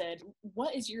 and I said,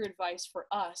 what is your advice for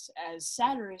us as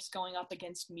satirists going up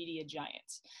against media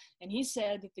giants? And he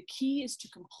said that the key is to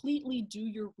completely do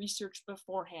your research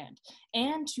beforehand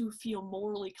and to feel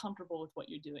morally comfortable with what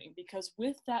you're doing, because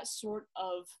with that sort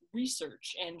of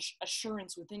research and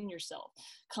assurance within yourself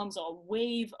comes a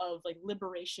wave of like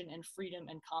liberation and freedom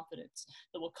and confidence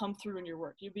that will come through in your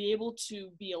work. You'll be able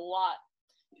to be a lot.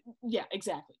 Yeah,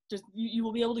 exactly. Just you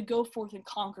will be able to go forth and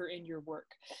conquer in your work.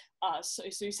 So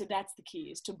he said that's the key,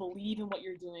 is to believe in what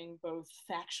you're doing both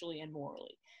factually and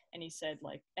morally. And he said,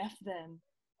 like, F them.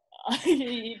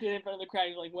 He did it in front of the crowd.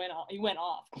 He went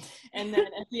off. And then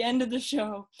at the end of the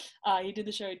show, he did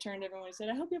the show. He turned to everyone and said,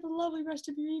 I hope you have a lovely rest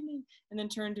of your evening. And then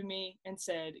turned to me and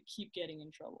said, keep getting in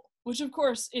trouble. Which, of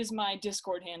course, is my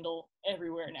Discord handle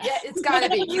everywhere now. Yeah, it's gotta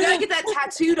be. You gotta get that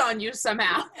tattooed on you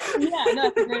somehow. Yeah, no,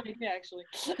 it's a great idea, actually.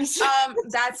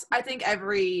 That's, I think,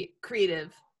 every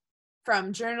creative,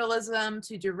 from journalism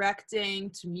to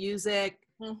directing to music,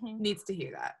 needs to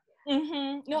hear that.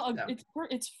 No, So.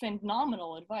 it's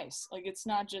phenomenal advice. Like, it's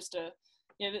not just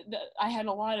I had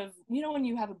a lot of, when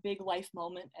you have a big life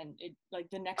moment and it, like,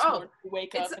 the next morning you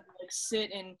wake up and like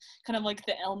sit in kind of like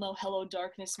the Elmo Hello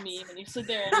Darkness meme, and you sit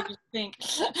there and you just think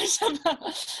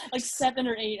like 7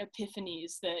 or 8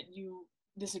 epiphanies that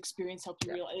this experience helped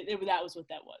you realize. That was what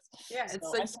that was. Yeah, so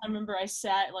it's like, I remember I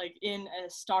sat like in a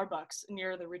Starbucks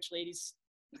near the rich lady's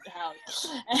house,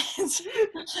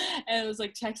 and it was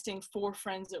like texting 4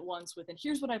 friends at once with, and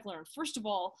here's what I've learned. First of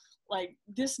all, like,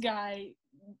 this guy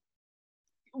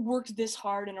worked this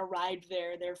hard and arrived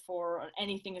there, therefore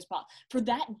anything is possible. For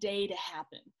that day to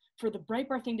happen, for the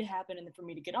Breitbart thing to happen, and then for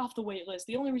me to get off the wait list.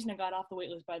 The only reason I got off the wait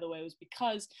list, by the way, was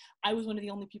because I was one of the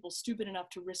only people stupid enough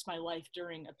to risk my life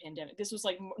during a pandemic. This was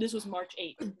March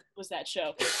 8th, was that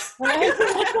show. That's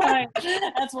why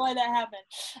that happened.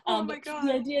 Oh my God.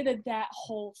 The idea that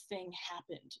whole thing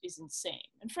happened is insane.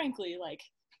 And frankly, like,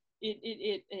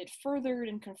 it furthered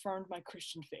and confirmed my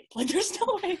Christian faith. Like, there's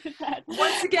no way that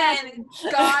once again,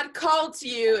 God called to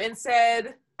you and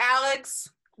said, Alex,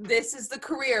 this is the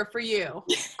career for you.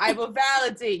 I will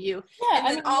validate you. Yeah,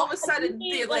 and then all of a sudden,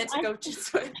 the Atlantic Ocean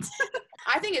switched.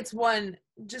 I think it's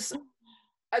just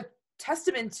a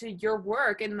testament to your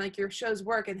work and like your show's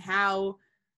work and how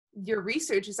your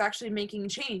research is actually making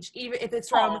change, even if it's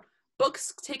from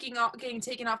books getting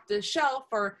taken off the shelf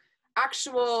or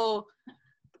actual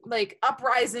like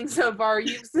uprisings of our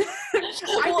youth.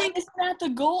 I think isn't that the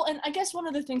goal? And I guess one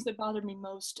of the things that bothered me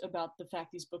most about the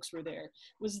fact these books were there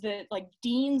was that like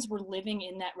deans were living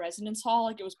in that residence hall,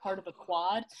 like it was part of a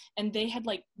quad, and they had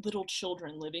like little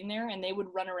children living there, and they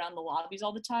would run around the lobbies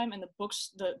all the time, and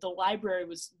the library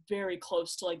was very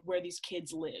close to like where these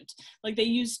kids lived. Like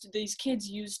these kids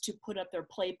used to put up their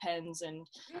playpens, and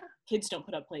kids don't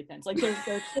put up playpens, like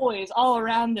their toys all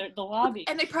around the lobby.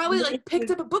 And they probably like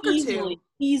picked up a book or two.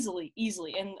 Easily.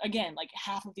 And again, like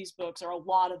half of these books, or a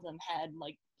lot of them, had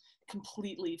like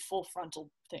completely full frontal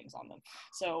things on them.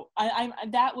 So I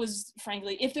that was,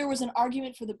 frankly, if there was an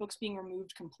argument for the books being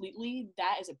removed completely,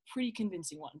 that is a pretty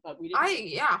convincing one. But we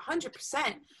didn't.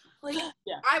 100%. Like,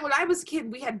 when I was a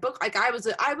kid, we had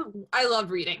I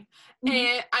love reading,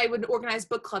 and I would organize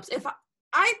book clubs. If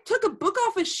I took a book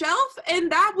off a shelf, and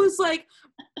that was like,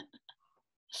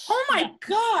 oh my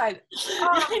God.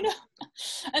 I know.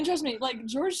 And trust me, like,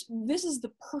 George, this is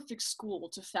the perfect school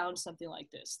to found something like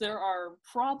this. There are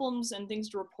problems and things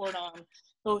to report on,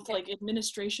 both like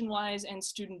administration wise and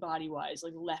student body wise,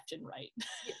 like left and right.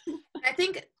 I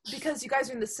think because you guys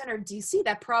are in the center of DC,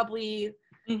 that probably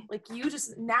like you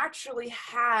just naturally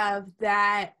have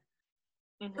that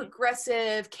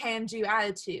progressive can-do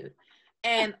attitude.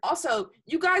 And also,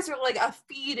 you guys are like a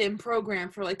feed-in program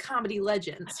for like comedy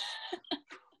legends,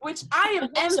 which I am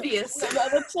envious.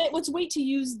 Let's wait to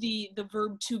use the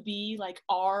verb to be, like,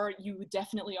 are, you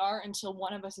definitely are, until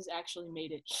one of us has actually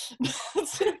made it.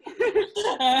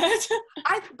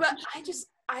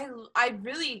 I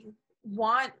really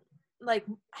want, like,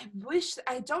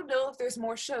 I don't know if there's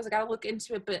more shows. I gotta look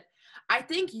into it, but I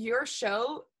think your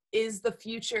show is the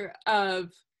future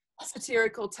of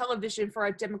satirical television for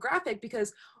our demographic,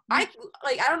 because I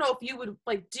don't know if you would,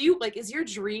 like, is your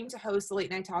dream to host a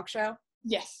late night talk show?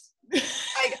 Yes.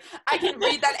 I can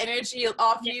read that energy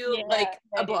off you like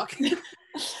a book.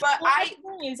 But well, the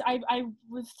thing is,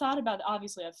 I've thought about,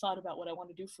 obviously I've thought about what I want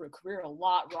to do for a career a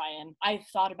lot, Ryan. I've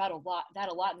thought about that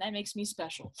a lot, and that makes me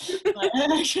special.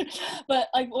 But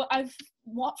like, well,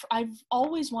 I've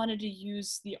always wanted to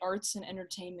use the arts and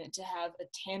entertainment to have a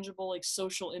tangible, like,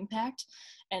 social impact.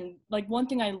 And like, one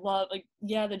thing I love, like,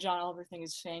 yeah, the John Oliver thing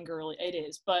is fangirly, it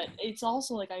is, but it's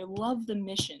also like, I love the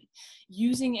mission,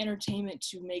 using entertainment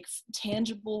to make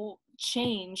tangible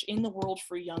change in the world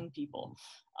for young people.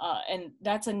 And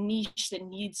that's a niche that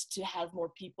needs to have more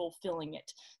people filling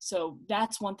it. So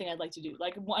that's one thing I'd like to do.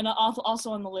 Like, and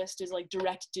also on the list is like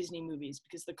direct Disney movies,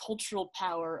 because the cultural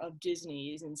power of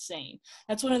Disney is insane.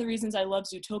 That's one of the reasons I love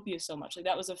Zootopia so much. Like,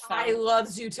 that was a fact. I love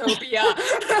Zootopia.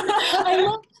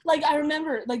 I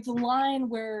remember like the line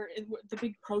where the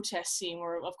big protest scene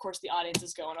where, of course, the audience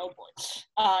is going, oh boy.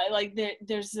 Like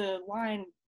there's a line,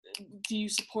 do you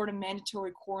support a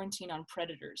mandatory quarantine on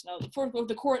predators? Now, the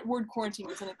word quarantine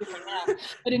is something different now,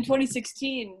 but in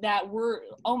 2016, that word,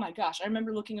 oh my gosh, I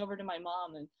remember looking over to my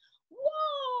mom and,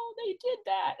 whoa, they did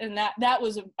that. And that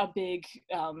was a big,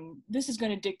 this is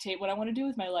going to dictate what I want to do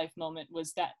with my life moment,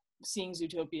 was that seeing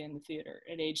Zootopia in the theater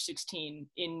at age 16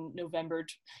 in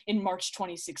March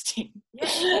 2016.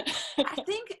 Yeah, I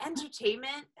think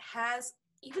entertainment has,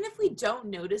 even if we don't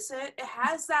notice it, it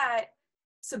has that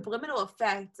subliminal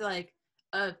effect, like,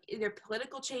 of either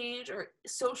political change or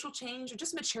social change or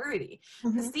just maturity,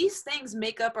 because these things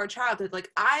make up our childhood.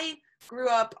 Like, I grew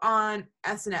up on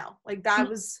SNL, like, that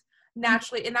was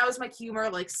naturally, and that was my humor,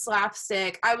 like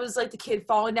slapstick. I was like the kid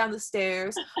falling down the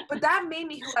stairs, but that made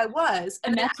me who I was,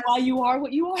 and that's why you are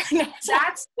what you are.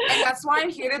 That's why I'm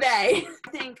here today. I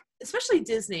think especially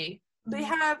Disney, they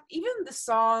have even the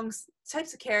songs,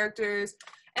 types of characters,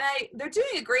 and they're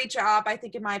doing a great job, I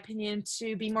think, in my opinion,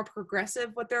 to be more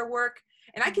progressive with their work.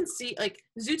 And I can see, like,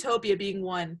 Zootopia being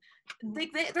one.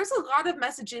 There's a lot of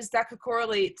messages that could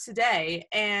correlate today,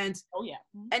 and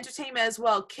entertainment as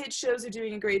well. Kids shows are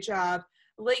doing a great job.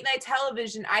 Late night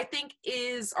television, I think,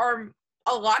 are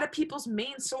a lot of people's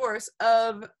main source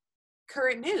of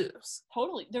current news.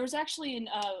 Totally. There was actually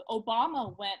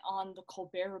Obama went on the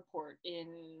Colbert Report in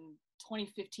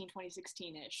 2015,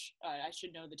 2016-ish. I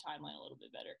should know the timeline a little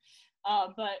bit better.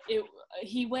 But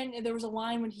he went, there was a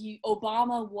line when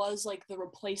Obama was like the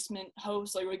replacement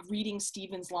host, like reading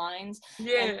Stephen's lines.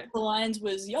 Yeah. And the lines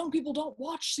was, young people don't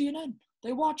watch CNN.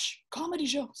 They watch comedy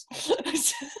shows. And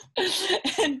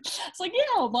it's like,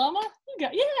 yeah, Obama,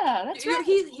 that's right.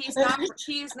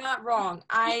 He's not wrong.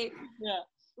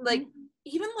 Like,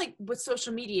 even like with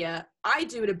social media, I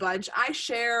do it a bunch. I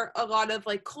share a lot of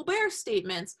like Colbert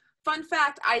statements. Fun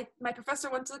fact, my professor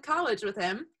went to college with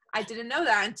him. I didn't know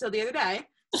that until the other day.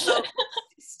 So,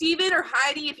 Stephen or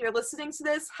Heidi, if you're listening to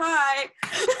this, hi.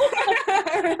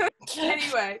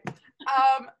 Anyway,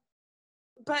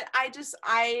 but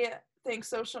I think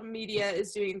social media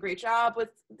is doing a great job with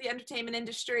the entertainment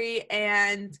industry,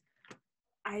 and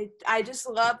I just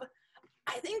love,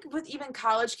 I think with even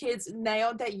college kids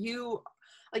now that your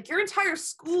entire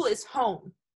school is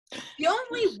home. The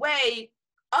only way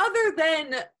other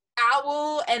than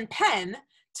owl and pen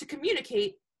to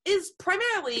communicate is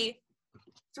primarily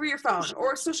through your phone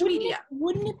or social media.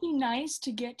 Wouldn't it be nice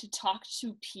to get to talk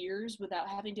to peers without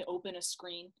having to open a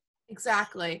screen?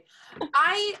 Exactly.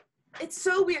 It's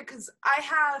so weird because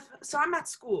I'm at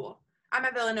school. I'm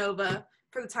at Villanova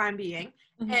for the time being.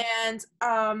 And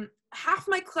half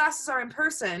my classes are in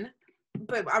person,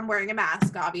 but I'm wearing a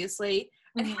mask, obviously.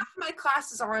 And half my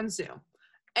classes are on Zoom.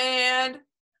 And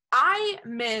I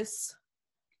miss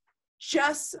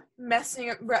just messing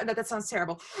around. That sounds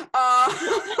terrible.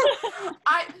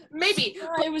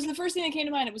 It was the first thing that came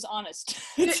to mind. It was honest.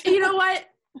 You know what?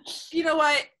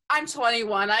 I'm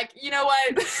 21.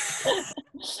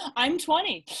 I'm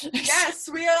 20. Yes,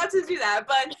 we are allowed to do that.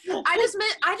 But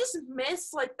I just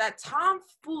miss like that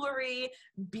tomfoolery,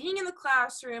 being in the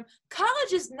classroom.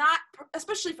 College is not,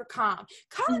 especially for comm.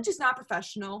 College is not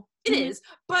professional. It is,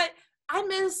 but I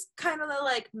miss kind of the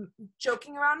like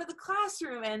joking around in the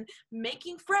classroom and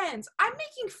making friends. I'm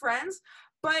making friends,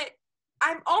 but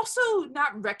I'm also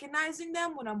not recognizing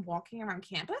them when I'm walking around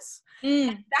campus.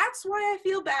 And that's why I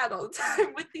feel bad all the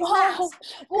time with these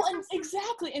masks. Well, and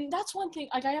exactly. And that's one thing,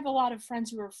 like I have a lot of friends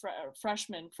who are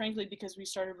freshmen, frankly, because we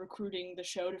started recruiting the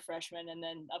show to freshmen. And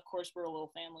then, of course, we're a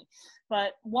little family.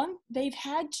 But they've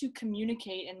had to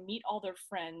communicate and meet all their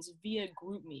friends via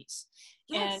group meets.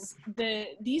 Yes. And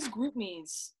these group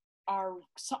meets are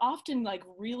so often like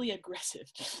really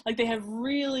aggressive. Like they have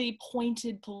really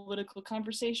pointed political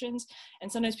conversations,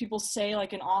 and sometimes people say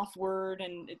like an off word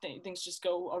and things just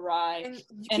go awry. And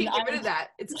you can't get rid of that.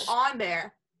 It's on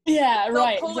there. Yeah, They'll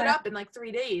right. pull it up in like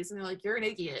 3 days, and they're like, "You're an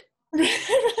idiot."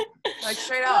 Exactly. Like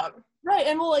straight up. Right,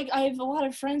 and well, like I have a lot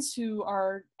of friends who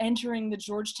are entering the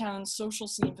Georgetown social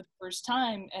scene for the first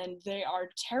time, and they are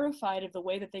terrified of the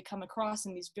way that they come across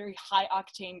in these very high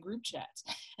octane group chats.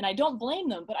 And I don't blame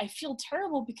them, but I feel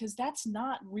terrible because that's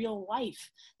not real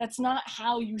life. That's not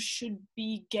how you should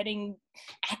be getting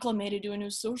acclimated to a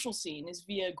new social scene, is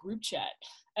via group chat.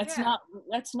 That's Yeah.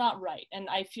 not right, and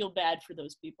I feel bad for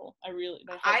those people.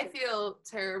 I feel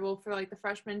terrible for like the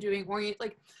freshmen doing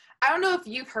like, I don't know if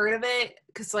you've heard of it,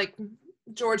 because like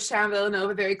Georgetown,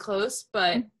 Villanova, very close,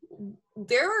 but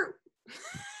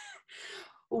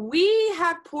we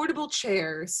have portable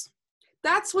chairs.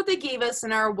 That's what they gave us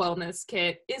in our wellness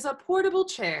kit, is a portable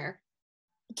chair.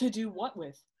 To do what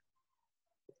with?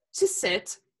 To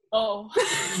sit. Oh.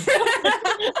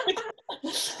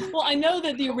 Well, I know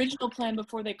that the original plan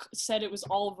before they said it was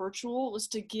all virtual was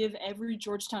to give every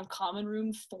Georgetown common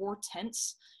room 4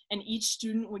 tents, and each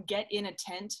student would get in a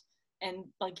tent and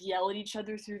like yell at each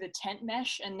other through the tent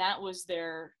mesh, and that was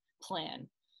their plan.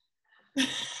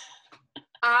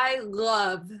 I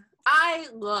love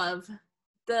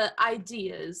the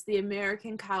ideas the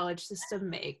American college system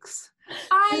makes.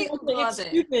 I love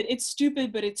it. It's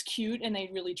stupid, but it's cute, and they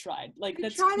really tried. Like, They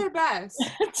that's try their best.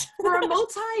 For a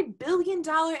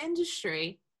multi-billion-dollar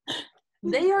industry,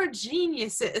 they are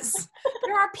geniuses.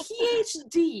 There are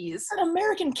PhDs. an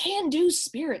American can-do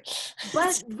spirit.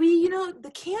 But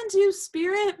the can-do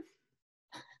spirit,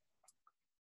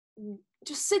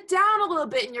 just sit down a little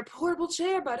bit in your portable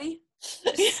chair, buddy.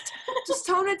 Just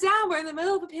tone it down. We're in the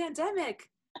middle of a pandemic.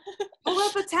 Pull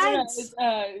up a tent.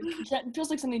 It feels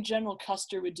like something General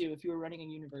Custer would do if you were running a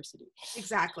university.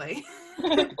 Exactly.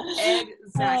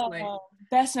 Exactly.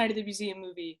 Best Night at the Museum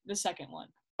movie, the second one.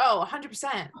 Oh,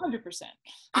 100%. 100%.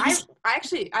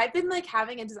 I've been like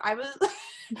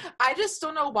I just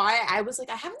don't know why. I was like,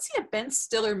 I haven't seen a Ben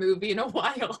Stiller movie in a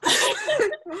while.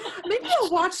 Maybe I'll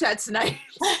watch that tonight.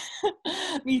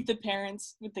 Meet the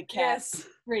Parents with the cats. Yes.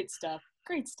 Great stuff.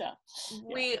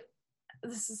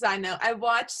 This is, I know, I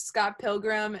watched Scott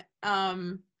Pilgrim,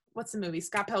 what's the movie?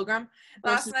 Scott Pilgrim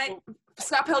last night.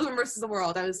 Scott Pilgrim versus the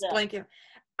World. I was blanking.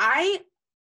 I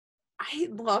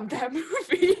love that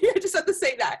movie. I just have to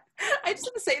say that. I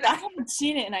haven't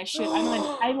seen it, and I should.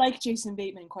 I like Jason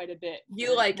Bateman quite a bit.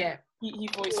 You like it. He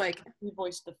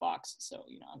voiced the fox, so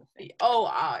I'm a fan.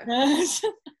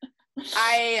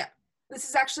 This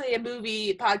is actually a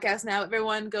movie podcast now.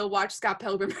 Everyone go watch Scott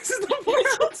Pilgrim versus the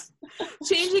World.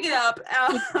 Changing it up.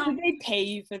 Did they pay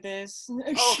you for this?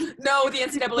 Oh, no, the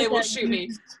NCAA will shoot me.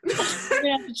 You're going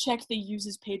to have to check the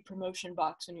uses paid promotion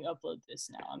box when you upload this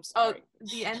now. I'm sorry. Oh,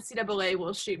 the NCAA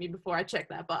will shoot me before I check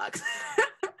that box.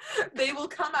 They will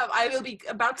come up. I will be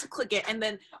about to click it, and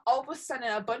then all of a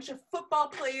sudden a bunch of football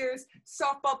players,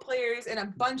 softball players, and a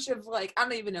bunch of like, I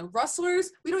don't even know,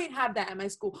 rustlers. We don't even have that at my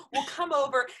school. Will come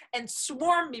over and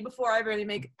swarm me before I really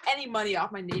make any money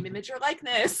off my name, image, or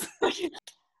likeness.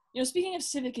 Speaking of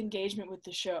civic engagement with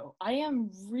the show, I am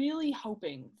really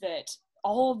hoping that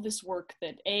all of this work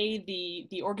that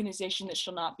the organization that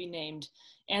shall not be named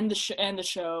and the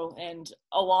show and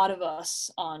a lot of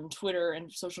us on Twitter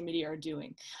and social media are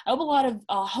doing, I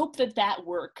hope that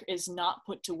work is not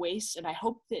put to waste, and I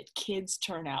hope that kids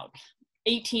turn out.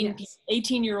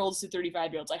 18-year-olds to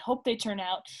 35-year-olds. I hope they turn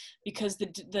out, because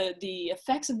the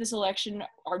effects of this election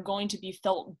are going to be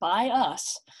felt by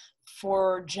us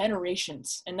for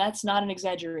generations, and that's not an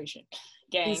exaggeration,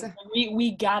 gang.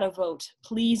 We gotta vote.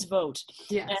 Please vote.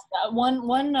 Yes.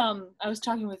 And I was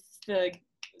talking with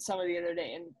someone the other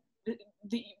day, and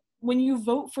when you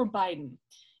vote for Biden,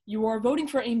 you are voting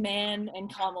for a man,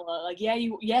 and Kamala. Like,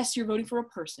 yes, you're voting for a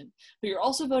person, but you're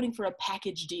also voting for a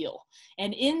package deal.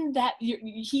 And in that,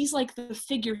 he's like the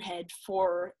figurehead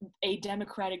for a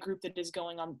Democratic group that is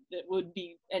going on, that would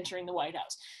be entering the White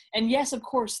House. And yes, of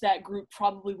course, that group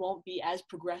probably won't be as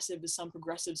progressive as some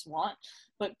progressives want.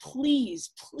 But please,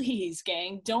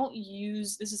 gang, don't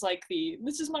use, this is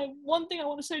my one thing I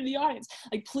want to say to the audience.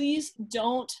 Like, please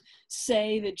don't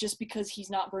say that just because he's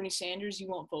not Bernie Sanders, you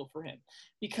won't vote for him.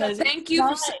 Because thank you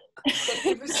for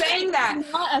saying that.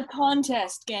 It's not a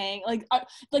contest, gang. Like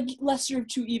lesser of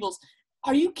two evils.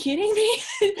 Are you kidding me?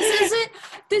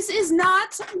 This is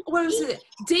not, what was it?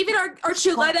 David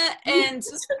Archuleta and...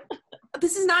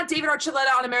 This is not David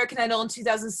Archuleta on American Idol in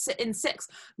 2006.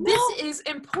 This is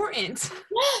important.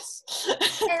 Yes.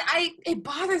 And it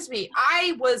bothers me.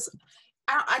 I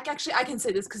can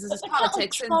say this because this is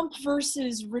politics. Like Trump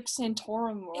versus Rick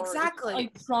Santorum. Or exactly.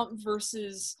 Like Trump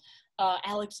versus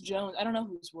Alex Jones. I don't know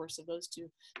who's worse of those two.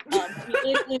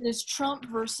 It is Trump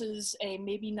versus a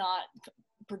maybe not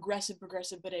progressive,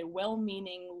 but a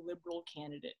well-meaning liberal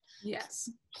candidate. Yes.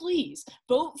 Please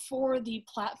vote for the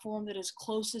platform that is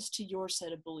closest to your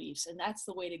set of beliefs, and that's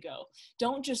the way to go.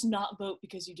 Don't just not vote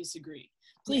because you disagree.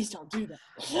 Please don't do that.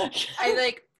 I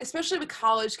like, especially with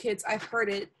college kids, I've heard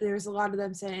it. There's a lot of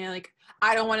them saying, like,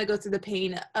 I don't want to go through the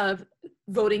pain of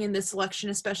voting in this election,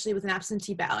 especially with an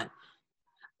absentee ballot.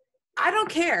 I don't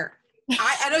care.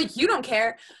 I know you don't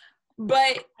care,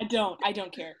 but I don't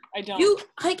care. I don't. You,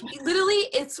 like, literally,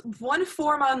 it's one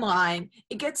form online.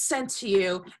 It gets sent to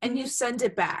you, and you send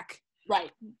it back.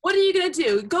 Right. What are you going to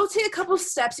do? Go take a couple of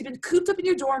steps. You've been cooped up in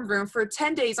your dorm room for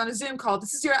 10 days on a Zoom call.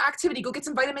 This is your activity. Go get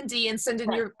some vitamin D and send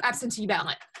in your absentee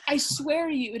ballot. I swear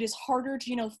to you, it is harder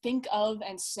to, think of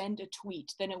and send a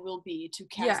tweet than it will be to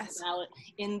cast a ballot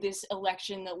in this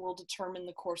election that will determine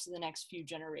the course of the next few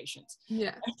generations.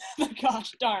 Yeah.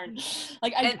 Gosh darn.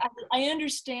 Like, I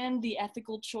understand the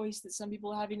ethical choice that some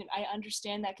people are having. I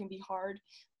understand that can be hard.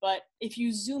 But if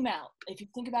you zoom out, if you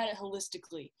think about it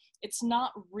holistically, it's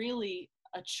not really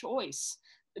a choice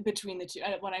between the two.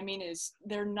 What I mean is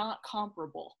they're not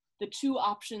comparable. The two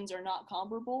options are not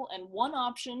comparable, and one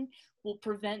option will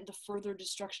prevent the further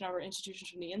destruction of our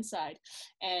institutions from the inside,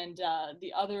 and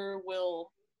the other will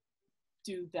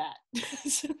do that.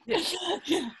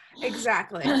 Yeah.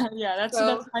 Exactly. Yeah, that's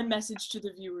my message to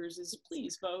the viewers is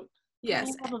please vote. Yes.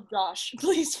 For the love of Josh,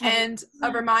 please vote. And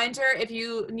a reminder, if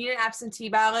you need an absentee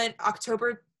ballot,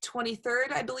 October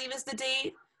 23rd, I believe, is the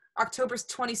date. October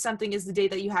 20-something is the date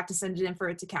that you have to send it in for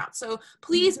it to count. So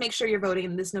please make sure you're voting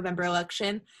in this November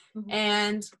election.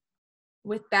 And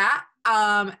with that,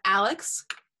 Alex,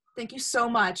 thank you so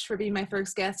much for being my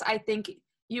first guest. I think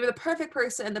you were the perfect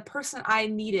person and the person I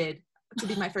needed to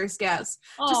be my first guest,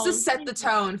 just to set the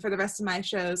tone for the rest of my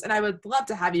shows. And I would love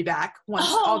to have you back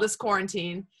once all this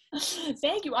quarantine.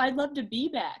 Thank you. I'd love to be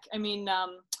back. I mean,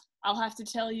 I'll have to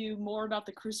tell you more about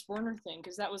the Chris Werner thing,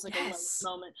 because that was like a life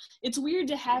moment. It's weird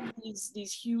to have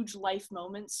these huge life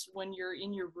moments when you're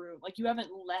in your room. Like, you haven't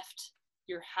left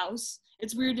your house.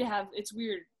 It's weird.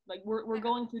 Like, we're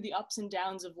going through the ups and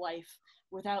downs of life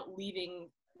without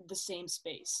leaving the same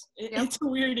space. It's a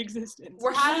weird existence.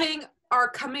 We're having our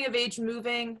coming of age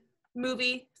movie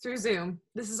through Zoom.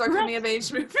 This is our coming of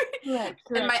age movie. Correct.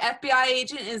 And my FBI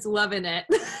agent is loving it.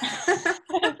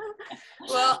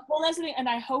 Well, that's the thing. And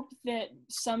I hope that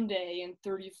someday in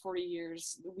 30, 40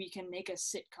 years, we can make a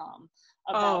sitcom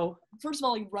about, first of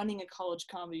all, like, running a college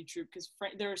comedy troupe, because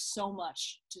there is so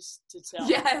much to tell.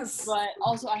 Yes. But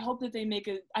also, I hope that they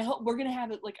I hope we're going to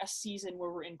have it like a season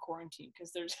where we're in quarantine,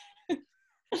 because there's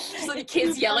just like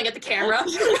kids yelling at the camera.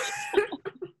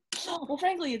 Well,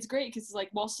 frankly, it's great because, like,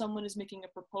 while someone is making a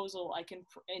proposal,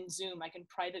 in Zoom, I can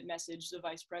private message the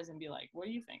vice president and be like, "What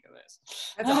do you think of this?"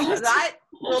 That's awesome. That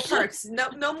will perks.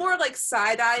 No more like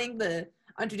side-eyeing the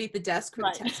underneath the desk for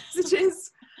the text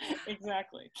messages.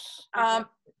 Exactly.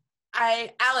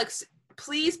 Alex,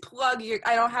 please plug your.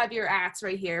 I don't have your ads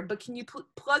right here, but can you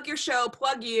plug your show?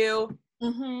 Plug you.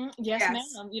 Yes,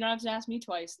 ma'am. You don't have to ask me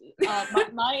twice.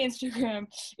 My Instagram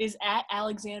is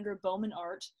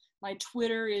 @AlexandraBowmanArt. My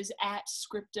Twitter is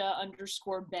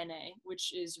 @scripta_bene,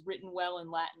 which is written well in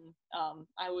Latin.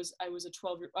 I was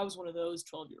one of those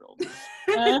 12-year-olds.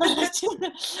 And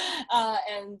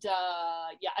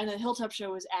the Hilltop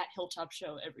Show is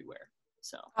 @HilltopShow everywhere.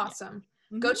 So awesome.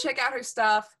 Yeah. Go check out her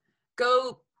stuff.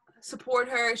 Go support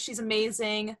her. She's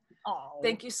amazing. Oh.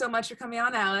 Thank you so much for coming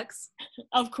on, Alex.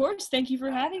 Of course. Thank you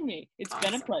for having me. It's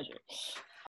been a pleasure.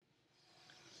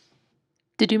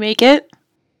 Did you make it?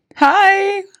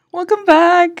 Hi. Welcome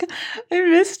back. I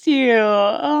missed you.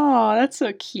 Oh, that's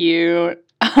so cute.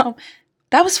 That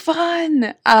was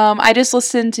fun. I just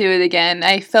listened to it again.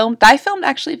 I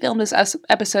actually filmed this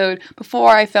episode before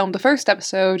I filmed the first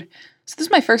episode. So this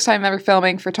is my first time ever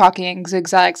filming for Talking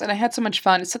Zigzags, and I had so much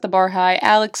fun. It set the bar high.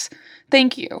 Alex,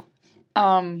 thank you.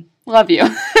 Love you.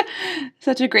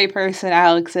 Such a great person,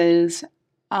 Alex is.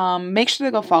 Make sure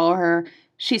to go follow her.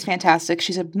 She's fantastic.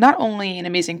 She's not only an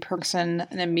amazing person,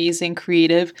 an amazing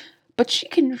creative, but she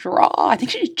can draw. I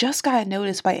think she just got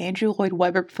noticed by Andrew Lloyd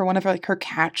Webber for one of her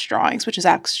Cats drawings, which is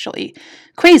actually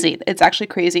crazy. It's actually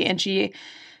crazy. And she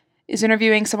is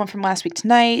interviewing someone from Last Week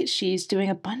Tonight. She's doing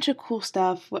a bunch of cool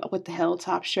stuff with the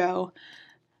Hilltop Show.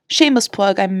 Shameless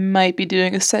plug, I might be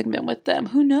doing a segment with them.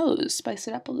 Who knows? Spice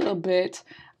it up a little bit.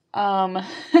 I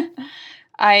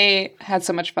had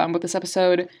so much fun with this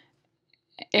episode.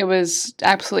 It was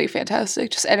absolutely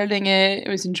fantastic. Just editing it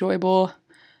was enjoyable.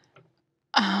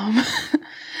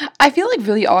 I feel like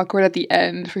really awkward at the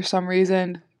end for some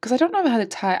reason because I don't know how to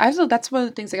tie. That's one of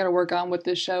the things I got to work on with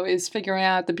this show is figuring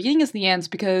out the beginnings and the ends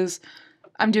because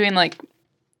I'm doing like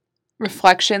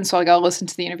reflection, so I gotta listen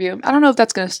to the interview. I don't know if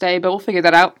that's gonna stay, but we'll figure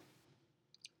that out.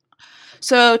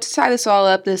 So to tie this all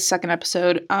up, this second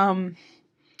episode,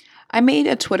 I made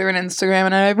a Twitter and Instagram,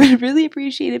 and I would really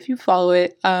appreciate if you follow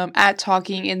it, at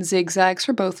Talking in Zigzags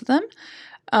for both of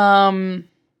them.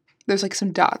 There's like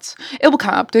some dots. It will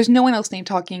come up. There's no one else named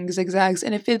Talking Zigzags,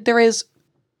 and if there is,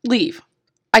 leave.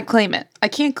 I claim it. I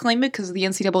can't claim it because of the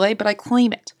NCAA, but I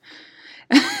claim it.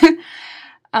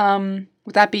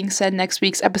 With that being said, next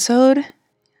week's episode,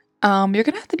 you're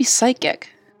gonna have to be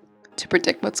psychic to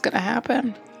predict what's gonna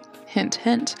happen. Hint,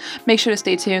 hint. Make sure to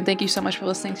stay tuned. Thank you so much for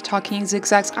listening to Talking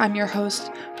Zigzags. I'm your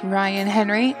host, Ryan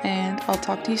Henry, and I'll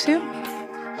talk to you soon.